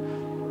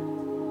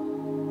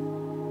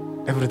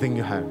everything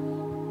you have.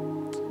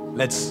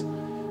 Let's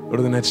go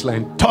to the next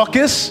line. Talk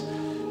is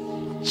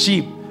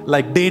cheap,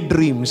 like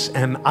daydreams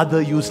and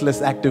other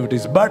useless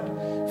activities. But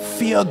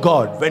fear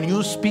God when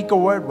you speak a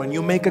word, when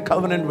you make a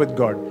covenant with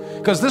God.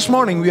 Because this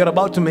morning we are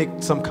about to make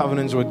some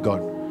covenants with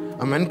God.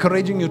 I'm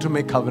encouraging you to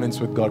make covenants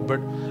with God,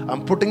 but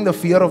I'm putting the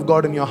fear of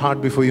God in your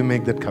heart before you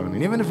make that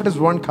covenant. Even if it is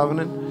one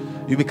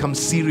covenant, you become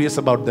serious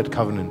about that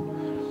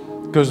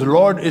covenant. Because the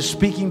Lord is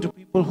speaking to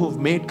people who've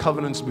made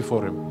covenants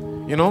before Him.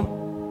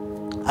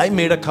 I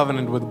made a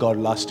covenant with God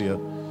last year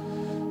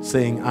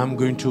saying I'm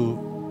going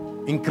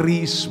to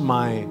increase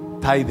my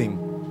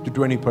tithing to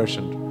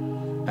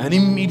 20%. And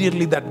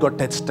immediately that got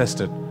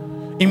tested.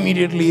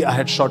 Immediately I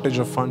had shortage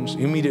of funds.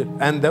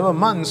 And there were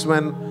months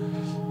when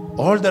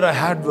all that I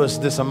had was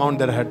this amount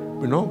that I had,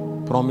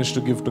 promised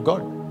to give to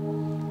God.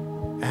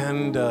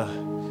 And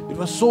it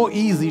was so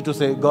easy to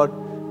say, God,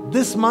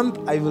 this month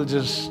I will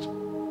just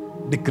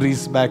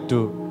decrease back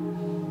to,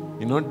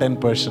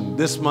 10%.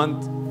 This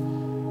month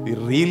we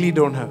really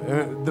don't have.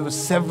 There were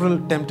several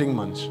tempting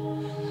months.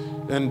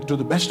 And to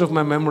the best of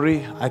my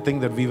memory, I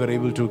think that we were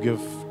able to give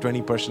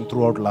 20%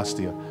 throughout last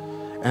year.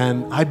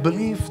 And I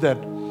believe that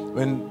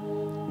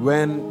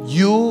when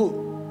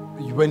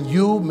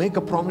you make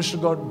a promise to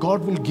God,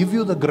 God will give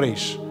you the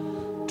grace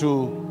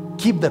to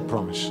keep that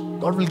promise.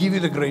 God will give you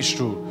the grace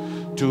to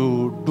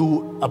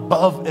do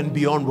above and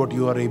beyond what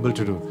you are able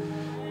to do.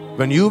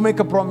 When you make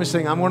a promise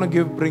saying, I'm going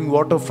to bring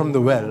water from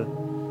the well,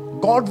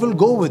 God will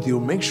go with you.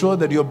 Make sure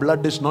that your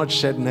blood is not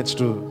shed next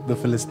to the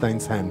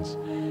Philistines' hands.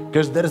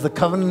 Because there is the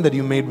covenant that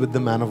you made with the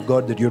man of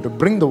God that you have to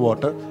bring the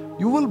water.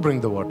 You will bring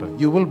the water.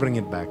 You will bring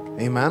it back.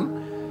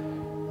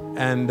 Amen.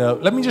 And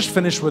let me just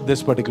finish with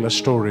this particular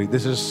story.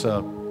 This is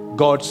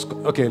God's...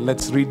 Okay,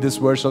 let's read this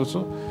verse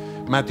also.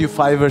 Matthew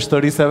 5 verse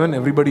 37.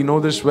 Everybody know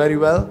this very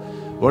well.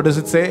 What does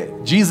it say?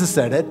 Jesus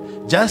said it.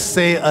 Just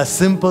say a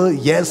simple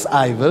yes,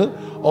 I will,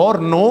 or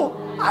no,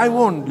 I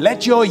won't.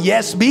 Let your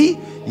yes be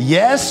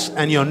yes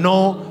and your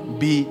no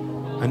be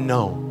a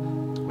no.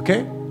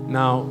 Okay?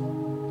 Now,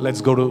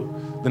 let's go to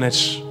the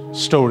next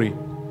story.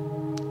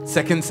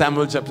 2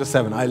 Samuel chapter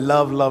 7. I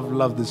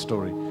love this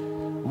story.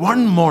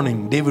 One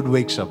morning, David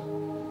wakes up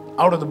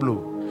out of the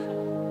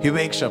blue. He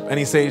wakes up and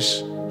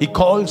he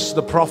calls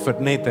the prophet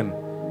Nathan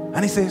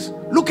and he says,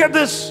 look at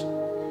this.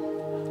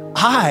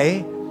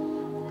 I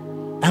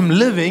am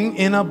living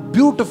in a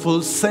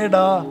beautiful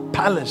cedar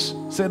palace.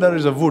 Cedar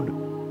is a wood.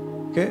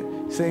 Okay?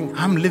 Saying,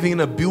 I'm living in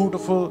a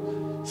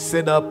beautiful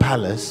cedar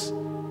palace,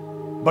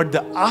 but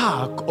the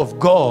ark of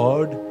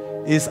God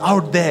is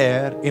out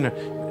there.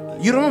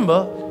 You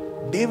remember,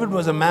 David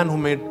was a man who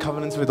made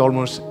covenants with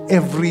almost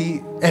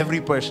every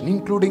person,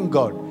 including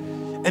God,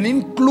 and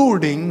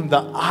including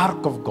the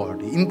ark of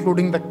God,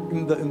 including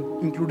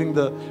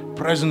the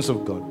presence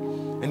of God.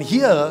 And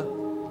here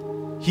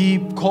he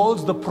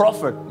calls the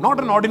prophet, not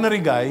an ordinary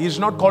guy. He's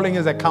not calling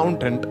his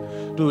accountant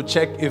to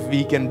check if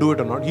he can do it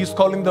or not. He's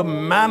calling the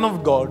man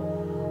of God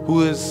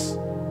who is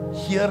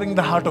hearing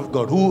the heart of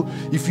God. Who,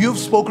 if you've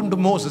spoken to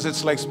Moses,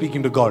 it's like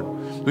speaking to God.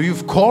 So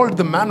you've called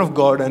the man of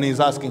God and he's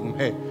asking him,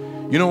 hey,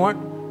 you know what?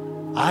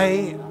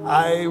 I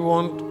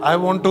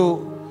want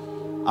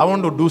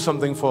to do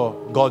something for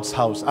God's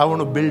house. I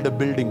want to build a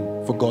building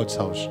for God's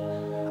house.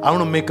 I want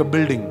to make a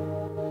building.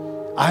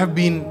 I've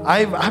been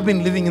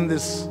living in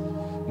this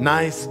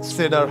nice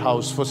cedar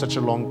house for such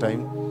a long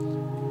time,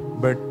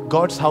 but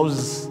God's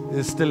house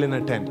is still in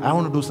a tent. I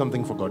want to do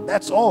something for God.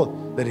 That's all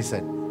that he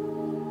said.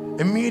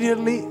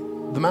 Immediately,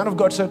 the man of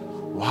God said,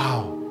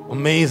 wow,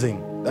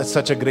 amazing. That's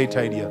such a great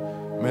idea.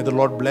 May the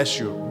Lord bless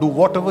you. Do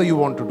whatever you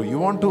want to do. You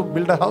want to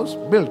build a house?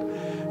 Build.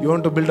 You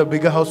want to build a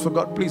bigger house for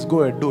God? Please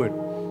go ahead, do it.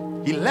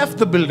 He left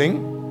the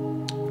building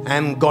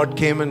and God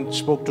came and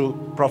spoke to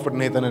Prophet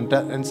Nathan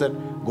and said,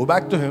 go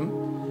back to him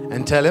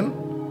and tell him,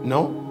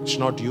 no, it's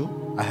not you.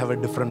 I have a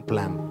different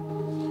plan.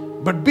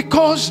 But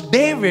because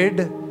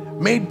David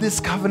made this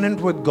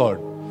covenant with God,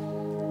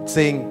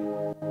 saying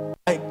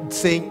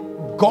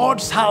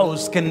God's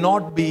house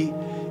cannot be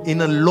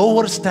in a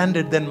lower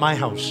standard than my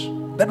house.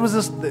 That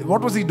was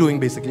what was he doing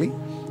basically?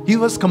 He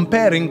was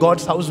comparing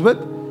God's house with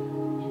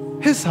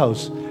his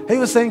house. He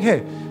was saying,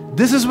 hey,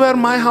 this is where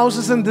my house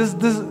is and this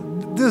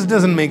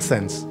doesn't make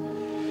sense.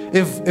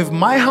 If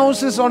my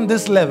house is on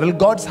this level,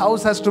 God's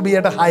house has to be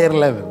at a higher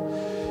level.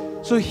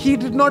 So he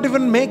did not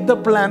even make the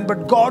plan,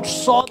 but God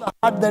saw the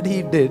heart that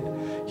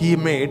he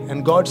made,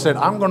 and God said,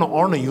 I'm going to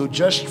honor you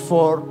just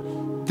for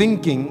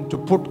thinking to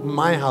put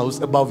my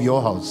house above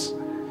your house.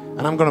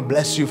 And I'm going to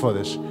bless you for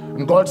this.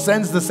 And God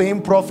sends the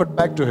same prophet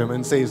back to him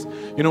and says,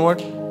 you know what?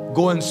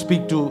 Go and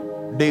speak to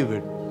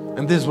David.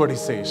 And this is what he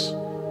says.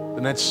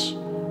 The next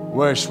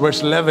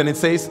verse 11, it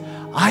says,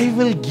 I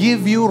will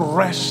give you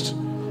rest.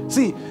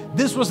 See,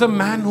 this was a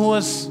man who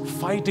was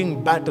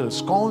fighting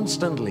battles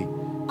constantly.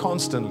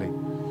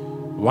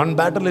 One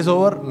battle is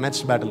over,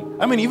 next battle.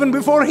 I mean, even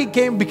before he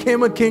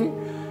became a king,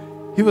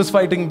 he was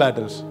fighting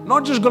battles.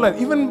 Not just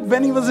Goliath. Even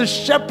when he was a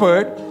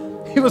shepherd,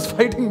 he was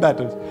fighting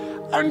battles.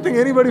 I don't think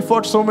anybody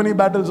fought so many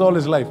battles all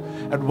his life.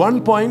 At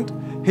one point,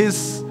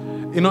 his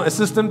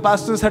assistant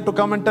pastors had to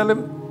come and tell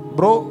him,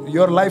 bro,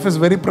 your life is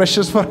very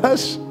precious for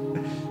us.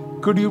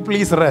 Could you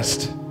please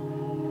rest?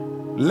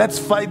 Let's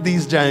fight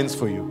these giants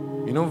for you.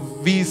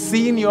 We've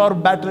seen your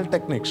battle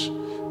techniques.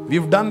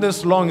 We've done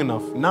this long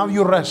enough. Now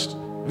you rest.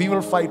 We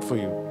will fight for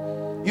you.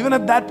 Even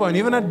at that point,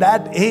 even at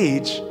that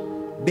age,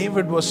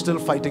 David was still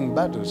fighting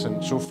battles.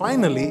 And so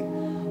finally,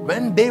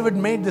 when David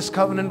made this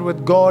covenant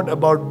with God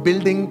about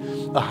building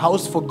a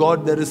house for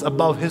God that is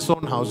above his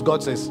own house,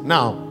 God says,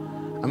 now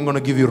I'm going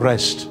to give you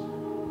rest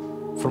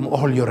from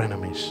all your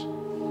enemies.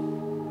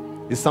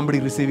 Is somebody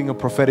receiving a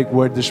prophetic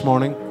word this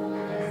morning?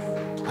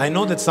 I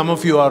know that some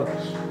of you are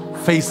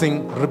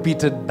facing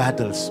repeated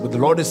battles. But the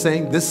Lord is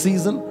saying this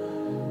season,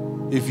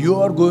 if you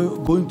are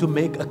going to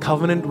make a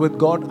covenant with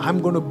God,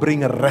 I'm going to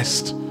bring a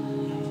rest.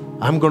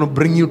 I'm going to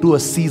bring you to a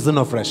season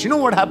of rest. You know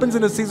what happens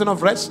in a season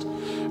of rest?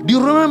 Do you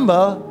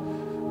remember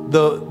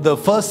the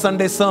first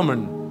Sunday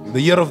sermon,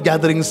 the year of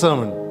gathering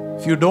sermon?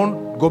 If you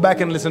don't, go back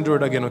and listen to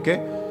it again,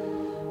 okay?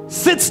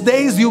 6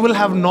 days you will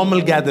have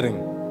normal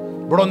gathering.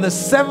 But on the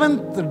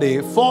 7th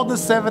day, for the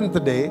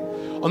 7th day,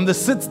 on the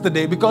 6th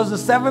day, because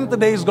the 7th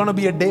day is going to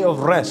be a day of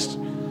rest,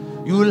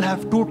 you will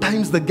have 2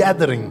 times the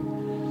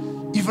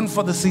gathering, even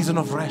for the season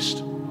of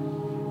rest.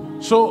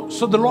 So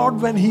the Lord,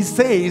 when He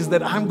says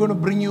that I'm going to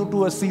bring you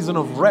to a season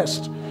of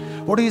rest,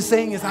 what He's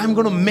saying is I'm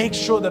going to make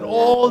sure that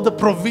all the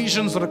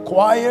provisions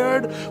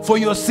required for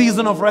your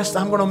season of rest,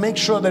 I'm going to make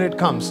sure that it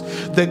comes.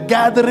 The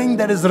gathering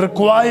that is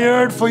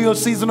required for your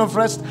season of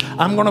rest,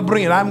 I'm going to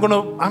bring it. I'm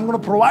going to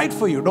provide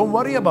for you. Don't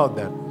worry about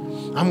that.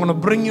 I'm going to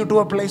bring you to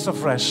a place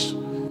of rest.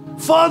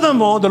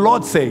 Furthermore, the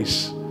Lord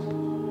says,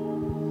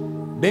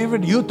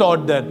 David, you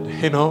thought that,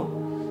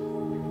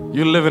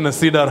 you live in a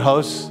cedar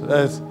house.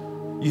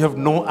 You have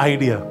no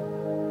idea.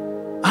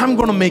 I'm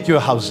going to make you a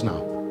house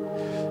now.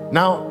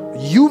 Now,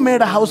 you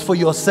made a house for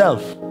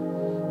yourself.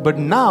 But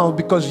now,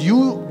 because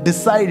you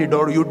decided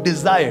or you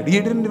desired, He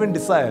didn't even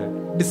decide.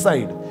 He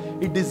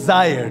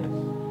desired.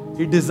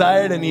 He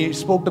desired and He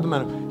spoke to the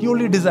man. He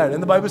only desired.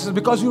 And the Bible says,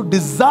 because you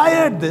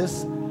desired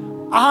this,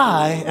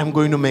 I am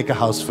going to make a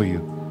house for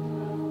you.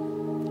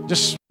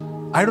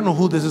 I don't know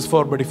who this is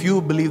for, but if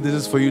you believe this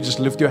is for you, just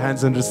lift your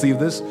hands and receive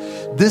this.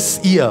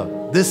 This year,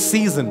 this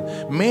season,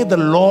 may the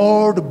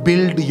Lord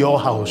build your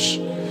house.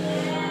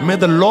 May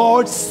the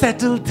Lord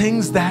settle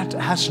things that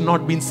has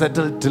not been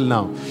settled till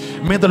now.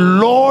 May the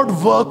Lord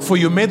work for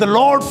you. May the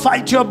Lord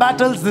fight your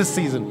battles this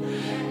season.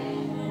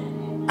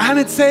 And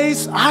it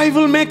says, I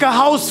will make a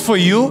house for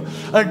you,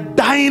 a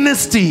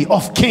dynasty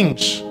of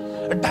kings.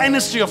 A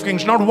dynasty of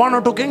kings, not 1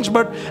 or 2 kings,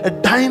 but a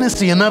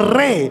dynasty, an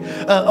array,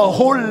 a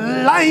whole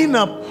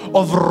lineup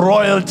of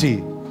royalty.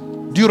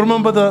 Do you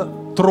remember the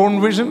throne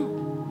vision?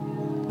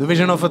 The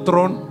vision of a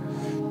throne?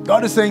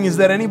 God is saying, is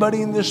there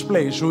anybody in this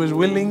place who is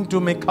willing to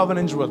make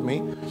covenants with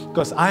me?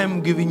 Because I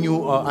am giving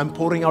you, I'm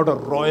pouring out a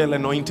royal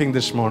anointing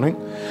this morning.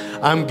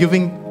 I'm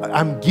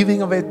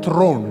giving away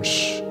thrones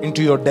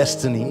into your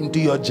destiny, into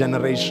your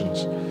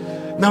generations.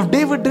 Now,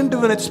 David didn't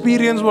even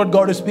experience what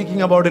God is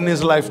speaking about in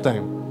his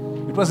lifetime.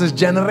 It was his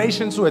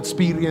generations who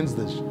experienced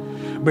this.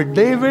 But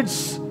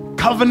David's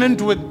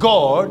covenant with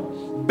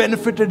God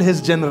benefited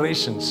his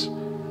generations.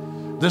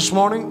 This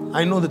morning,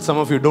 I know that some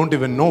of you don't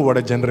even know what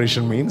a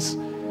generation means.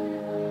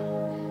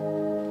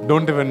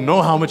 Don't even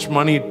know how much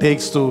money it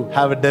takes to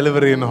have a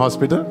delivery in a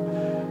hospital.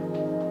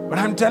 But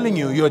I'm telling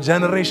you, your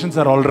generations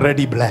are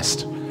already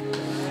blessed.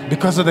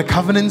 Because of the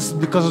covenants,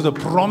 because of the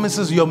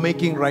promises you're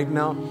making right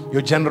now,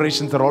 your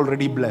generations are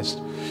already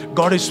blessed.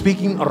 God is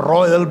speaking a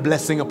royal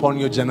blessing upon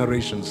your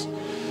generations.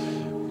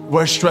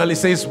 Verse 12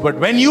 says, but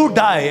when you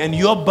die and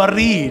you're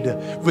buried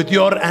with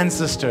your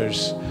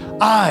ancestors,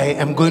 I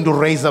am going to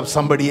raise up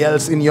somebody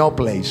else in your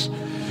place.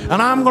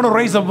 And I'm going to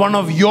raise up one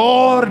of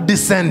your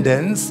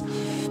descendants,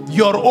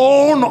 your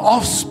own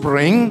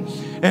offspring,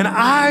 and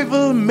I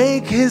will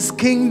make His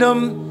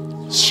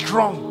kingdom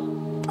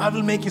strong. I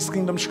will make His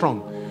kingdom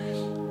strong.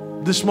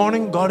 This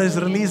morning, God is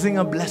releasing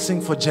a blessing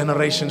for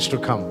generations to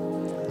come.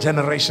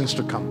 Generations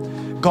to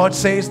come. God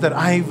says that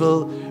I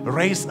will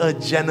raise a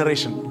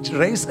generation,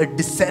 raise a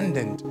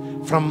descendant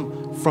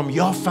from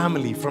your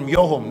family, from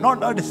your home.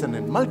 Not a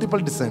descendant, multiple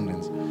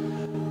descendants.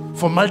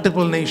 For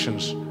multiple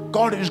nations.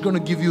 God is going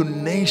to give you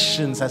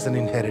nations as an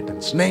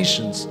inheritance.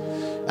 Nations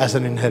as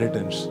an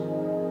inheritance.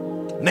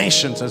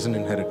 Nations as an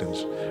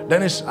inheritance.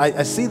 Dennis,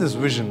 I see this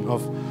vision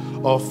of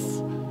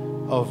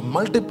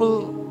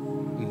multiple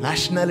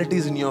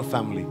nationalities in your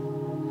family.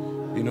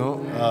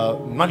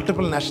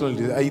 Multiple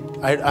nationalities.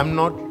 I'm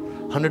not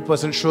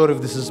 100% sure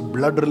if this is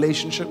blood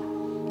relationship.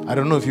 I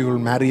don't know if you will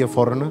marry a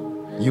foreigner.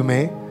 You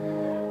may.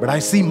 But I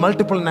see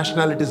multiple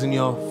nationalities in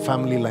your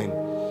family line.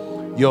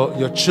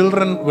 Your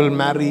children will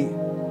marry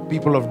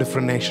people of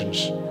different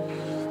nations.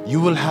 You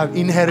will have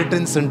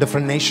inheritance in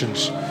different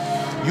nations.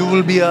 You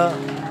will be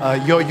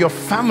your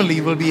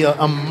family will be a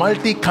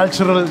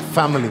multicultural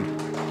family.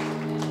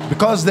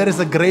 Because there is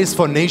a grace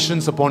for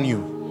nations upon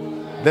you.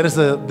 There is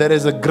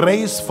a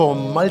grace for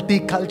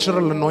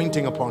multicultural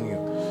anointing upon you.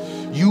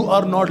 You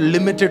are not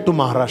limited to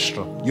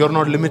Maharashtra. You are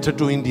not limited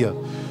to India.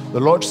 The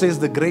Lord says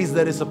the grace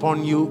that is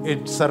upon you,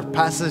 it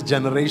surpasses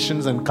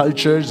generations and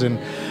cultures and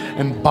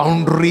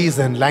boundaries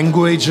and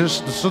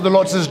languages. So the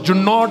Lord says, do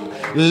not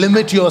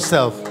limit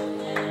yourself.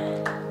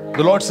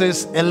 The Lord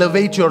says,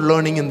 elevate your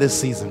learning in this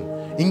season.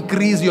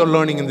 Increase your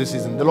learning in this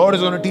season. The Lord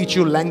is going to teach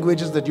you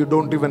languages that you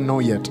don't even know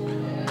yet.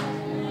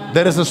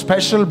 There is a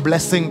special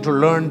blessing to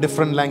learn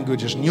different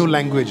languages, new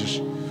languages.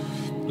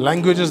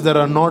 Languages that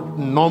are not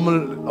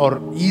normal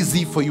or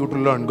easy for you to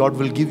learn. God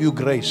will give you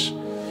grace.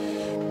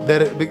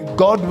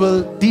 God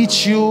will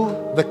teach you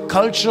the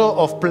culture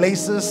of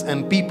places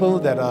and people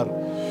that are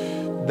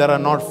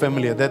not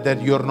familiar,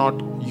 that you're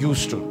not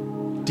used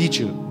to. Teach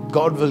you.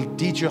 God will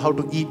teach you how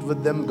to eat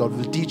with them. God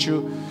will teach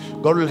you.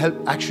 God will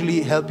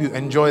help you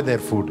enjoy their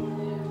food.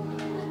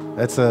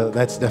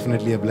 That's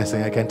definitely a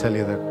blessing. I can tell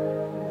you that.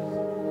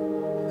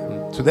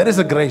 So there is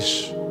a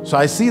grace. So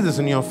I see this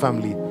in your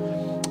family.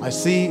 I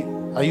see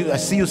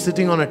you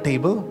sitting on a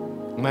table,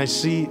 and I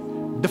see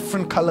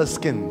different color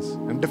skins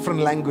and different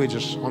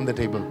languages on the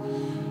table,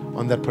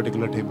 on that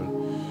particular table.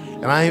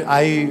 And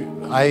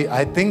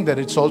I think that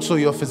it's also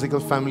your physical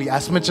family.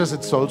 As much as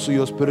it's also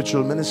your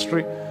spiritual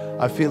ministry,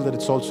 I feel that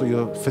it's also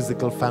your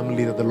physical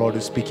family that the Lord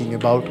is speaking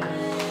about.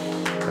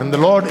 And the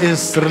Lord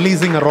is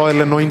releasing a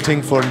royal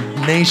anointing for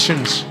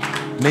nations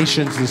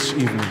this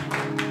evening.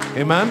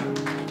 Amen.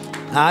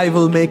 I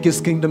will make His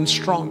kingdom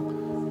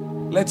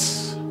strong.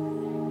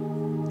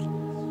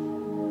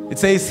 It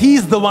says,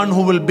 He's the one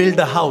who will build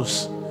a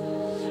house,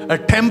 a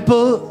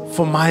temple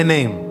for my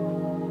name.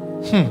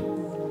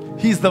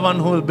 He's the one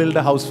who will build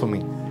a house for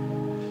me.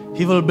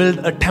 He will build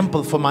a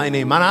temple for my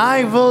name, and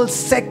I will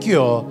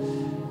secure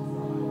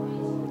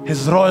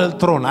His royal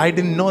throne. I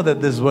didn't know that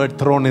this word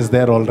throne is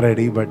there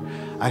already, but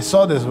I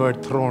saw this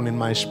word throne in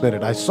my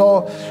spirit. I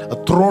saw a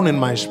throne in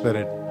my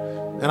spirit.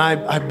 And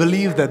I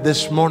believe that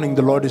this morning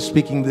the Lord is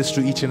speaking this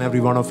to each and every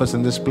one of us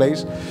in this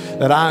place.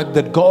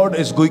 That God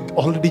is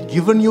already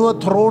given you a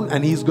throne,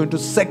 and He's going to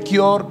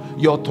secure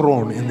your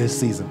throne in this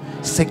season.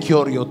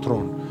 Secure your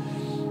throne.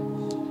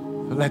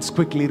 Let's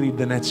quickly read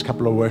the next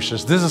couple of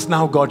verses. This is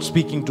now God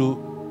speaking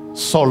to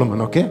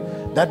Solomon, okay?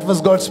 That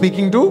was God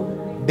speaking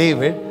to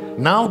David.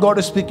 Now God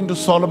is speaking to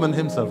Solomon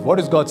himself. What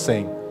is God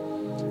saying?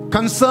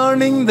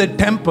 Concerning the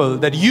temple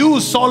that you,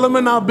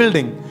 Solomon, are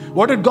building.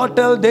 What did God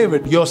tell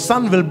David? Your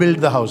son will build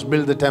the house,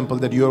 build the temple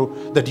that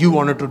you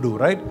wanted to do,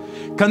 right?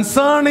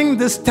 Concerning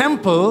this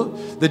temple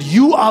that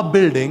you are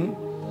building,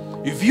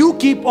 if you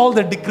keep all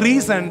the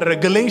decrees and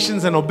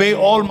regulations and obey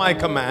all my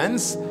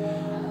commands,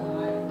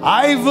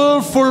 I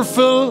will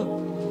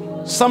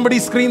fulfill, somebody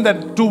scream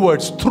that 2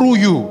 words, through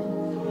you.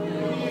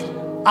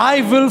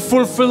 I will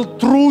fulfill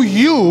through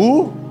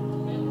you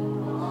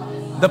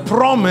the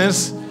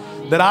promise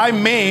that I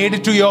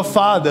made to your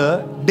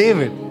father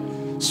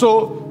David.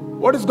 So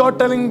what is God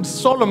telling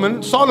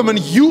Solomon? Solomon,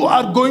 you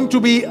are going to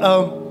be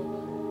a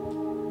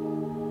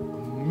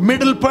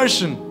middle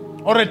person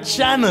or a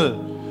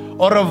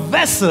channel or a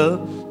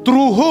vessel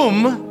through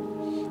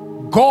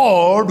whom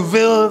God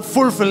will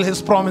fulfill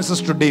His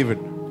promises to David.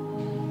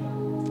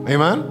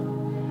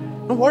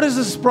 Amen? Now, what is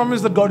this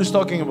promise that God is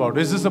talking about?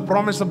 Is this a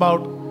promise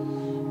about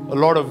a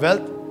lot of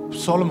wealth?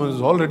 Solomon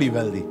is already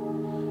wealthy.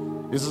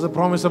 Is this a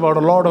promise about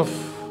a lot of,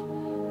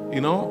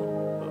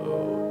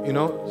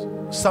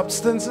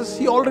 substances?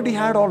 He already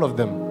had all of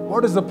them.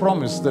 What is the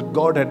promise that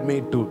God had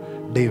made to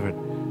David?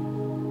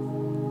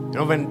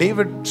 When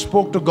David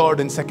spoke to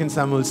God in 2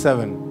 Samuel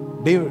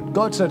 7,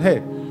 God said,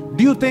 hey,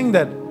 do you think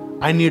that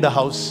I need a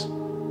house?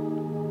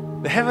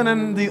 The heaven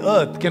and the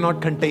earth cannot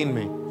contain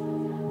me.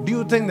 Do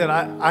you think that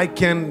I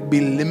can be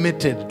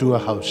limited to a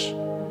house?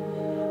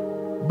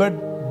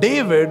 But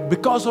David,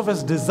 because of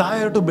his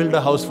desire to build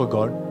a house for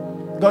God,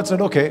 God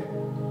said, okay,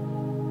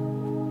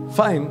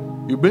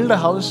 fine, you build a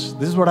house,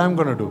 this is what I'm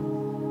going to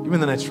do. Give me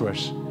the next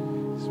verse.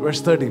 It's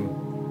verse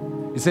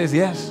 13. He says,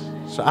 yes,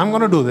 so I'm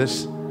going to do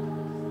this.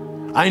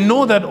 I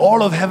know that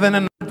all of heaven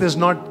and earth is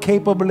not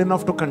capable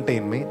enough to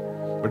contain me,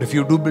 but if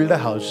you do build a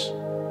house,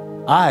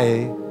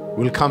 I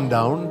will come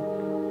down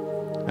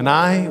and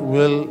I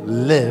will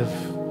live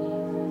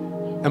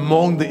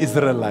among the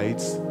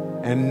Israelites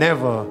and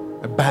never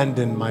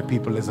abandon my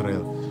people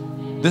Israel.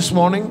 This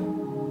morning,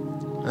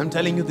 I'm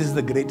telling you, this is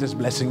the greatest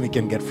blessing we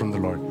can get from the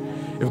Lord.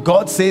 If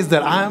God says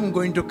that I'm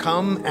going to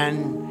come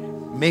and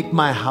make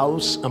my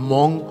house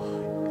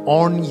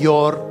on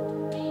your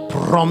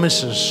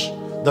promises,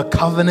 the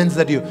covenants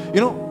that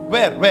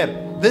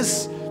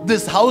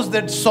this house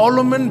that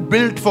Solomon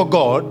built for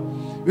God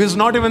is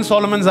not even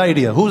Solomon's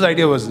idea. Whose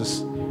idea was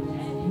this?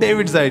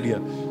 David's idea.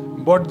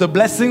 But the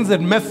blessings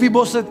that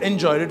Mephibosheth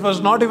enjoyed, it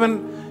was not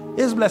even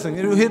his blessing.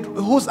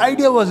 Whose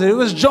idea was it? It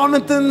was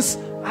Jonathan's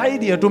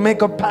idea to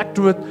make a pact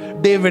with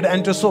David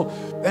and to sow.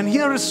 And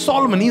here is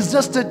Solomon. He's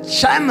just a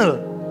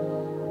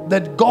channel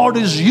that God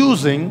is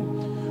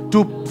using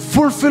to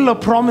fulfill a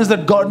promise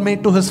that God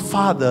made to his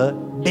father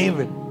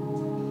David.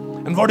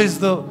 And what is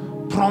the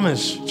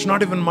promise? It's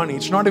not even money.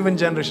 It's not even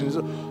generations.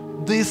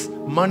 These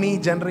money,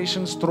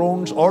 generations,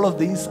 thrones, all of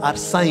these are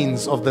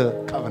signs of the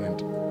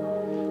covenant.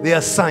 They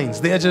are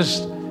signs. They are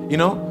just,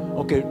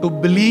 okay, to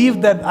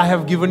believe that I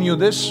have given you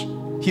this,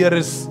 here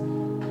is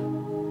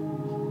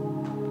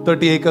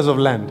 30 acres of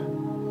land.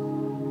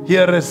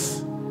 Here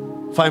is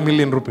 5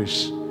 million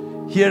rupees.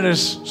 Here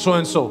is so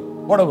and so.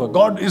 Whatever.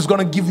 God is going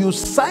to give you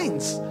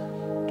signs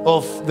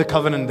of the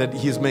covenant that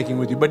He is making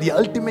with you. But the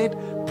ultimate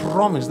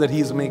promise that He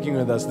is making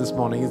with us this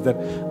morning is that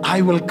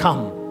I will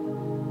come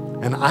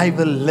and I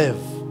will live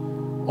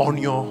on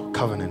your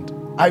covenant.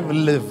 I will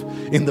live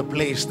in the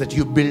place that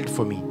you built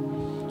for me.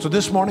 So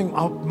this morning,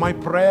 my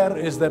prayer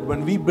is that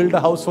when we build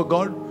a house for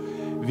God,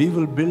 we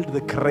will build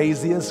the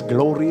craziest,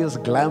 glorious,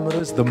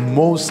 glamorous, the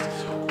most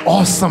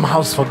awesome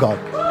house for God.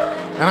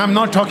 And I'm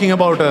not talking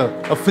about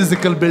a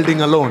physical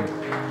building alone.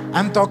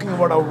 I'm talking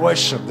about our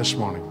worship this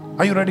morning.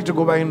 Are you ready to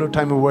go back into a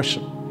time of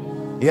worship?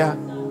 Yeah?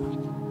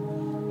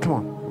 Come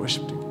on,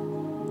 worship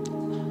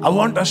team. I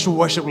want us to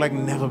worship like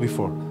never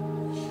before.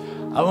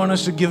 I want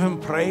us to give Him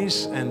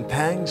praise and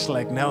thanks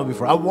like never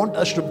before. I want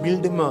us to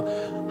build Him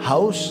a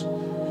house.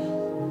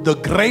 The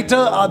greater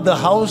are the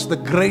house, the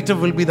greater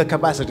will be the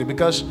capacity.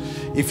 Because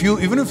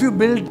even if you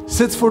build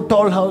 6 foot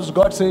tall house,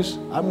 God says,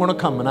 I'm going to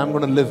come and I'm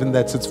going to live in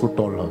that 6 foot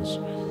tall house.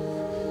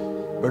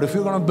 But if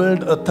you're going to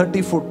build a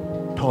 30 foot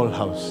tall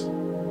house,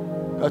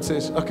 God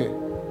says, okay,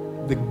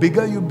 the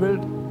bigger you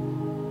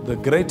build, the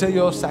greater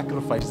your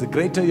sacrifice, the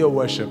greater your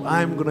worship.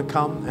 I'm going to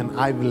come and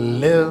I will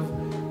live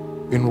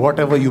in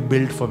whatever you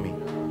build for me.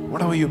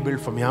 Whatever you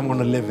build for me, I'm going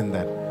to live in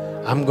that.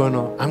 I'm going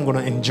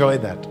to enjoy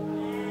that.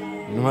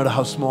 No matter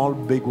how small,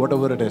 big,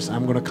 whatever it is,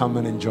 I'm going to come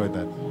and enjoy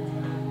that.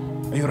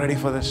 Are you ready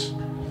for this?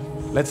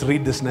 Let's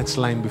read this next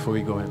line before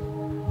we go in.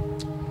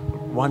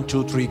 1,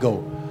 2, 3,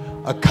 go.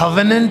 A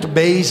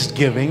covenant-based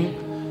giving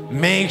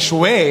makes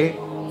way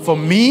for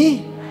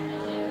me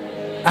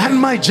and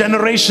my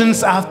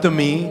generations after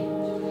me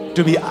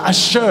to be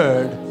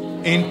ushered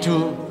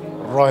into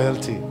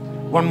royalty.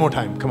 One more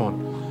time, come on.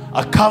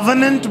 A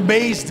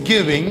covenant-based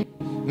giving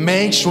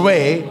makes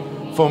way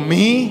for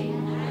me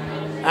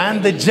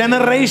and the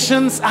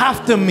generations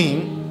after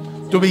me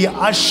to be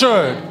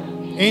ushered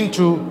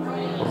into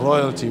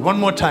royalty. One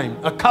more time.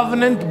 A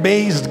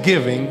covenant-based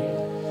giving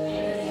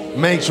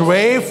makes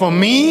way for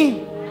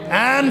me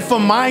and for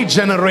my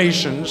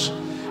generations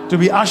to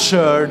be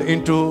ushered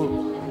into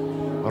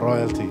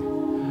royalty.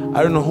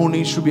 I don't know who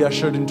needs to be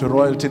ushered into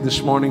royalty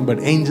this morning, but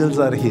angels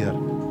are here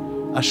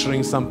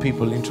ushering some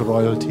people into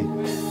royalty.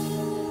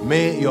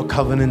 May your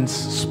covenants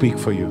speak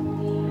for you.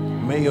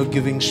 May your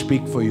giving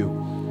speak for you.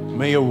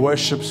 May your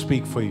worship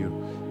speak for you.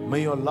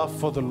 May your love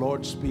for the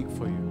Lord speak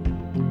for you.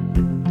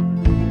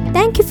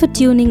 Thank you for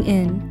tuning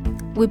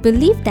in. We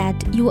believe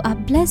that you are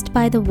blessed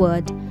by the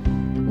word.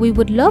 We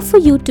would love for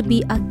you to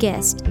be our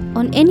guest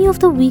on any of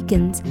the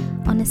weekends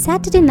on a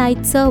Saturday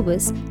night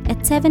service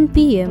at 7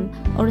 p.m.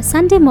 or a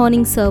Sunday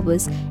morning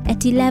service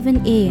at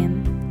 11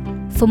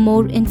 a.m. For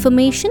more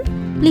information,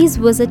 please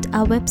visit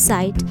our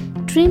website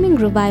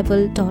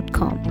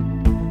dreamingrevival.com.